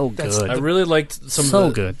is so That's- good. I really liked some So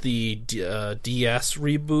of good. the DS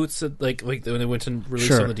reboots, that, like when they went to release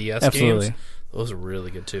Sure, some of the DS absolutely. games. Those are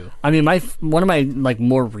really good too. I mean, one of my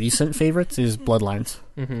more recent favorites is Bloodlines.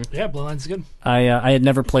 Yeah, Bloodlines is good. I had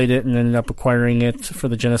never played it and ended up acquiring it for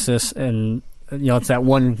the Genesis, and it's that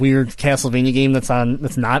one weird Castlevania game that's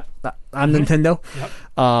not on Nintendo.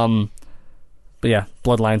 Yep. But yeah,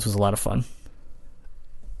 Bloodlines was a lot of fun.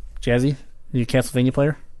 Jazzy, are you a Castlevania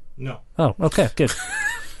player? No. Oh, okay, good.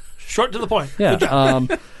 Short to the point. Yeah.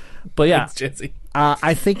 But yeah, Thanks, Jesse.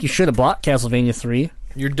 I think you should have bought Castlevania 3.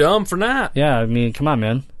 You're dumb for not. Yeah, I mean, come on,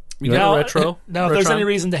 man. You got a retro. Now, if there's Retron? any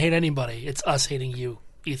reason to hate anybody, it's us hating you,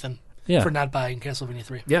 Ethan, Yeah. for not buying Castlevania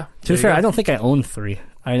 3. Yeah. To be fair, I don't think I own 3.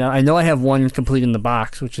 I know I have 1 complete in the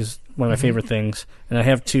box, which is one of my favorite things, and I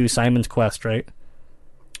have 2 Simon's Quest, right?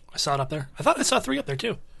 I saw it up there. I thought I saw 3 up there,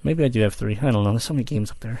 too. Maybe I do have 3. I don't know. There's so many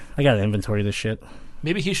games up there. I got to inventory this shit.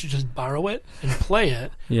 Maybe he should just borrow it and play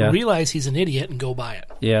it, Yeah. realize he's an idiot, and go buy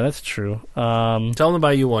it. Yeah, that's true. Tell them to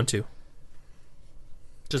buy you one too.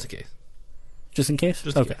 Just in case. Just in case?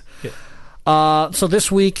 Just in Okay. case. Yeah. So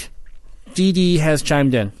this week, DD has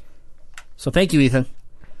chimed in. So thank you, Ethan.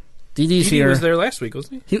 DD's He here. was there last week,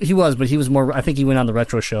 wasn't he? He was, but he was more... I think he went on the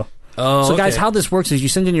retro show. Oh, So, guys, okay. how this works is you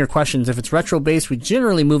send in your questions. If it's retro-based, we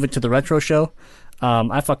generally move it to the retro show.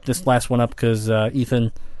 I fucked this last one up because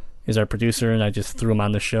Ethan is our producer, and I just threw him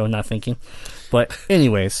on the show, not thinking. But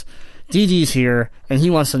anyways, DD's here, and he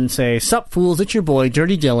wants to say, "Sup, fools, it's your boy,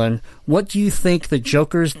 Dirty Dylan. What do you think the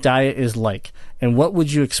Joker's diet is like? And what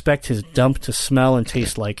would you expect his dump to smell and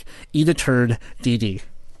taste like? Eat a turd, DD."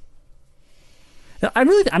 Now,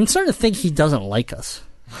 I'm starting to think he doesn't like us.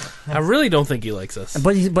 I really don't think he likes us.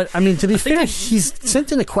 But I mean, to be fair, he's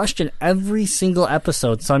sent in a question every single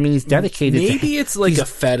episode. So I mean, he's dedicated. Maybe it's like a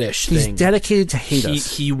fetish He's thing. dedicated to hate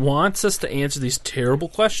us. He wants us to answer these terrible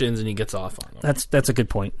questions, and he gets off on them. That's a good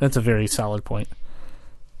point. That's a very solid point.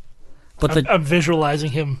 But I'm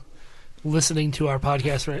visualizing him listening to our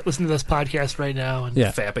podcast, listen to this podcast right now. And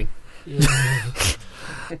Yeah. Fapping.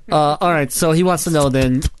 all right, so he wants to know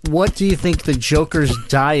then, what do you think the Joker's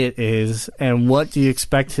diet is, and what do you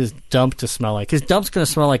expect his dump to smell like? His dump's going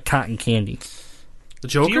to smell like cotton candy. The Do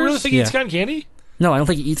Joker? you really think he eats Yeah. cotton candy? No, I don't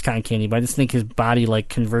think he eats cotton candy, but I just think his body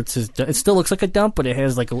converts his. It still looks like a dump, but it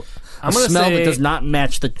has a gonna smell that say- does not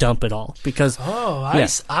match the dump at all. Because Oh, Yeah.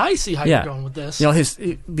 I see how Yeah. you're going with this.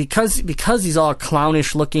 because he's all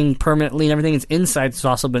clownish looking permanently and everything, his insides has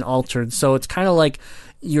also been altered. So it's kind of like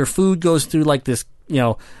your food goes through like this,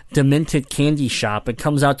 demented candy shop. It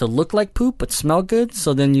comes out to look like poop but smell good.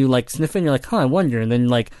 So then you sniff it and you're like, I wonder. And then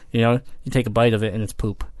you take a bite of it and it's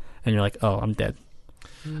poop, and you're like, oh, I'm dead.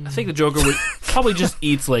 I think the Joker would probably just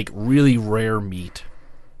eats like really rare meat.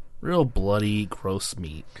 Real bloody, gross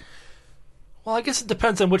meat. Well, I guess it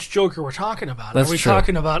depends on which Joker we're talking about. That's Are we true.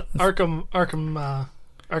 talking about Arkham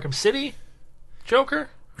City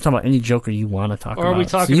Joker? We're talking about any Joker you want to talk Or about. are we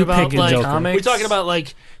talking So you about pick a Joker. comic- Are we talking about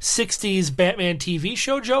 60s Batman TV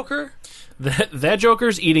show Joker? That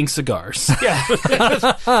Joker's eating cigars. Yeah, because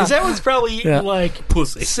that one's probably eating Yeah.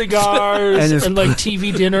 Pussy. cigars And his- and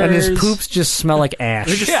TV dinners. And his poops just smell like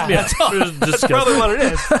ash. Yeah, that's probably what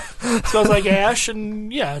it is. Smells like ash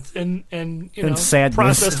and And sadness.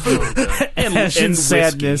 processed food. Ash and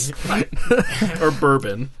sadness. Or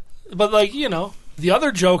bourbon. But the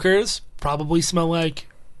other Jokers probably smell like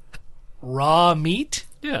raw meat.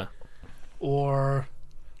 Yeah. Or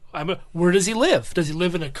where does he live? Does he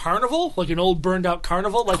live in a carnival, like an old burned out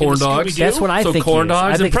carnival, like Corn in dogs? Scooby-Doo? That's what I So think. corn he is. dogs I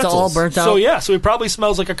and think it's all pretzels. burnt out. So he probably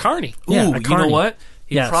smells like a carny. Ooh, Yeah, a you know carny. what?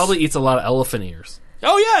 He Yes. probably eats a lot of elephant ears.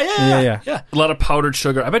 Oh Yeah. A lot of powdered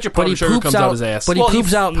sugar. I bet your But he powdered sugar poops comes out out his ass. But he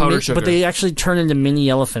poops out. powdered sugar. But they actually turn into mini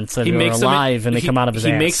elephants that are alive, and they come out of his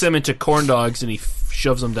ass. He makes them into corn dogs, and he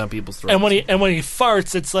shoves them down people's throats. And when he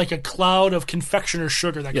farts, it's like a cloud of confectioner's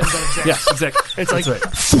sugar that comes out of his ass. Yeah, exactly. It's like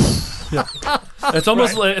It's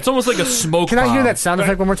almost like a smoke. Can I hear bomb. that sound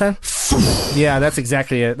effect one more time? Yeah, that's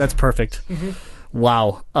exactly it. That's perfect.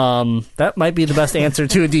 Wow. That might be the best answer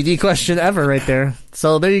to a DD question ever right there.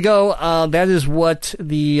 So there you go. That is what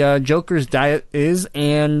the Joker's diet is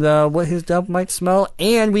and what his dub might smell.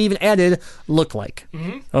 And we even added look like.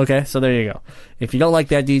 Okay, so there you go. If you don't like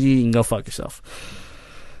that DD, you can go fuck yourself.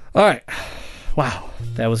 All right. Wow.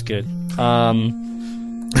 That was good.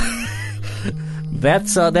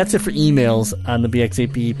 That's it for emails on the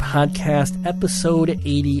BX8B podcast, episode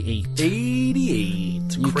 88.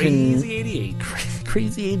 88. You Crazy can- 88.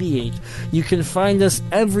 Crazy 88. You can find us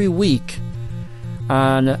every week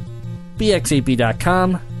on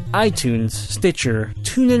BX8B.com, iTunes, Stitcher,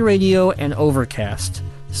 TuneIn Radio, and Overcast.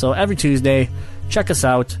 So every Tuesday, check us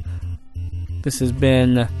out. This has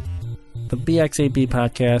been the BX8B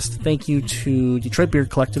podcast. Thank you to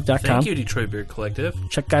DetroitBeardCollective.com. Thank you, Detroit Beard Collective.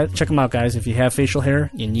 Check them out, guys. If you have facial hair,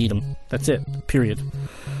 you need them. That's it. Period.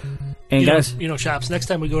 And guys, Chops, next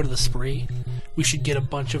time we go to the spree, we should get a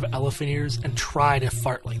bunch of elephant ears and try to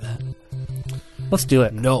fart like that. let's do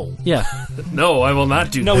it. No. Yeah. No, I will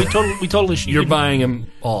not do No, that. we totally should. You're buying them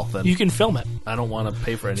all, then. You can film it. I don't want to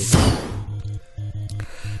pay for anything.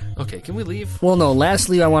 Okay, can we leave? Well, no.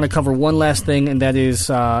 Lastly, I want to cover one last thing, and that is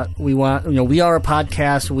we are a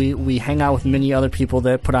podcast. We hang out with many other people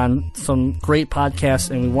that put on some great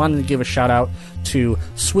podcasts, and we wanted to give a shout out to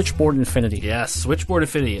Switchboard Infinity. Yes, Switchboard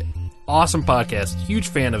Infinity. Awesome podcast. Huge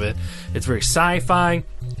fan of it. It's very sci-fi,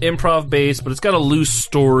 improv-based, but it's got a loose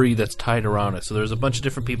story that's tied around it. So there's a bunch of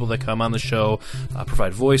different people that come on the show,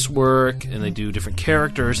 provide voice work, and they do different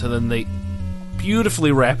characters, and then they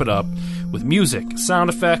beautifully wrap it up with music, sound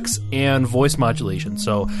effects, and voice modulation.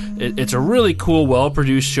 So it's a really cool,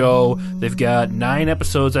 well-produced show. They've got 9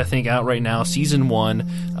 episodes, I think, out right now. Season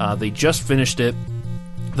 1. They just finished it.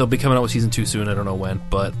 They'll be coming out with Season 2 soon, I don't know when.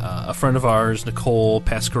 But a friend of ours, Nicole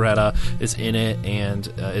Pascaretta, is in it, and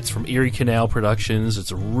it's from Erie Canal Productions.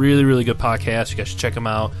 It's a really, really good podcast. You guys should check them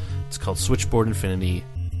out. It's called Switchboard Infinity.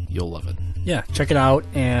 You'll love it. Yeah, check it out,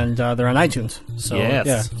 and they're on iTunes. So Yes.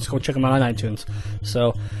 yeah, just go check them out on iTunes.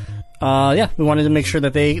 So we wanted to make sure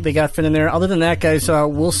that they got fit in there. Other than that, guys,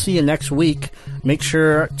 we'll see you next week. Make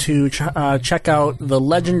sure to check out the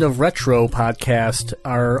Legend of Retro podcast,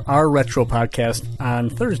 our retro podcast on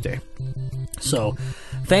Thursday. So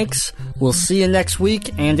thanks. We'll see you next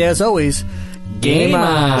week, and as always, game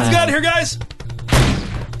on. Let's get out of here, guys.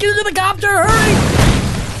 Get into the copter, hurry!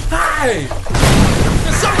 Hey!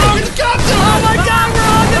 There's something wrong with the copter!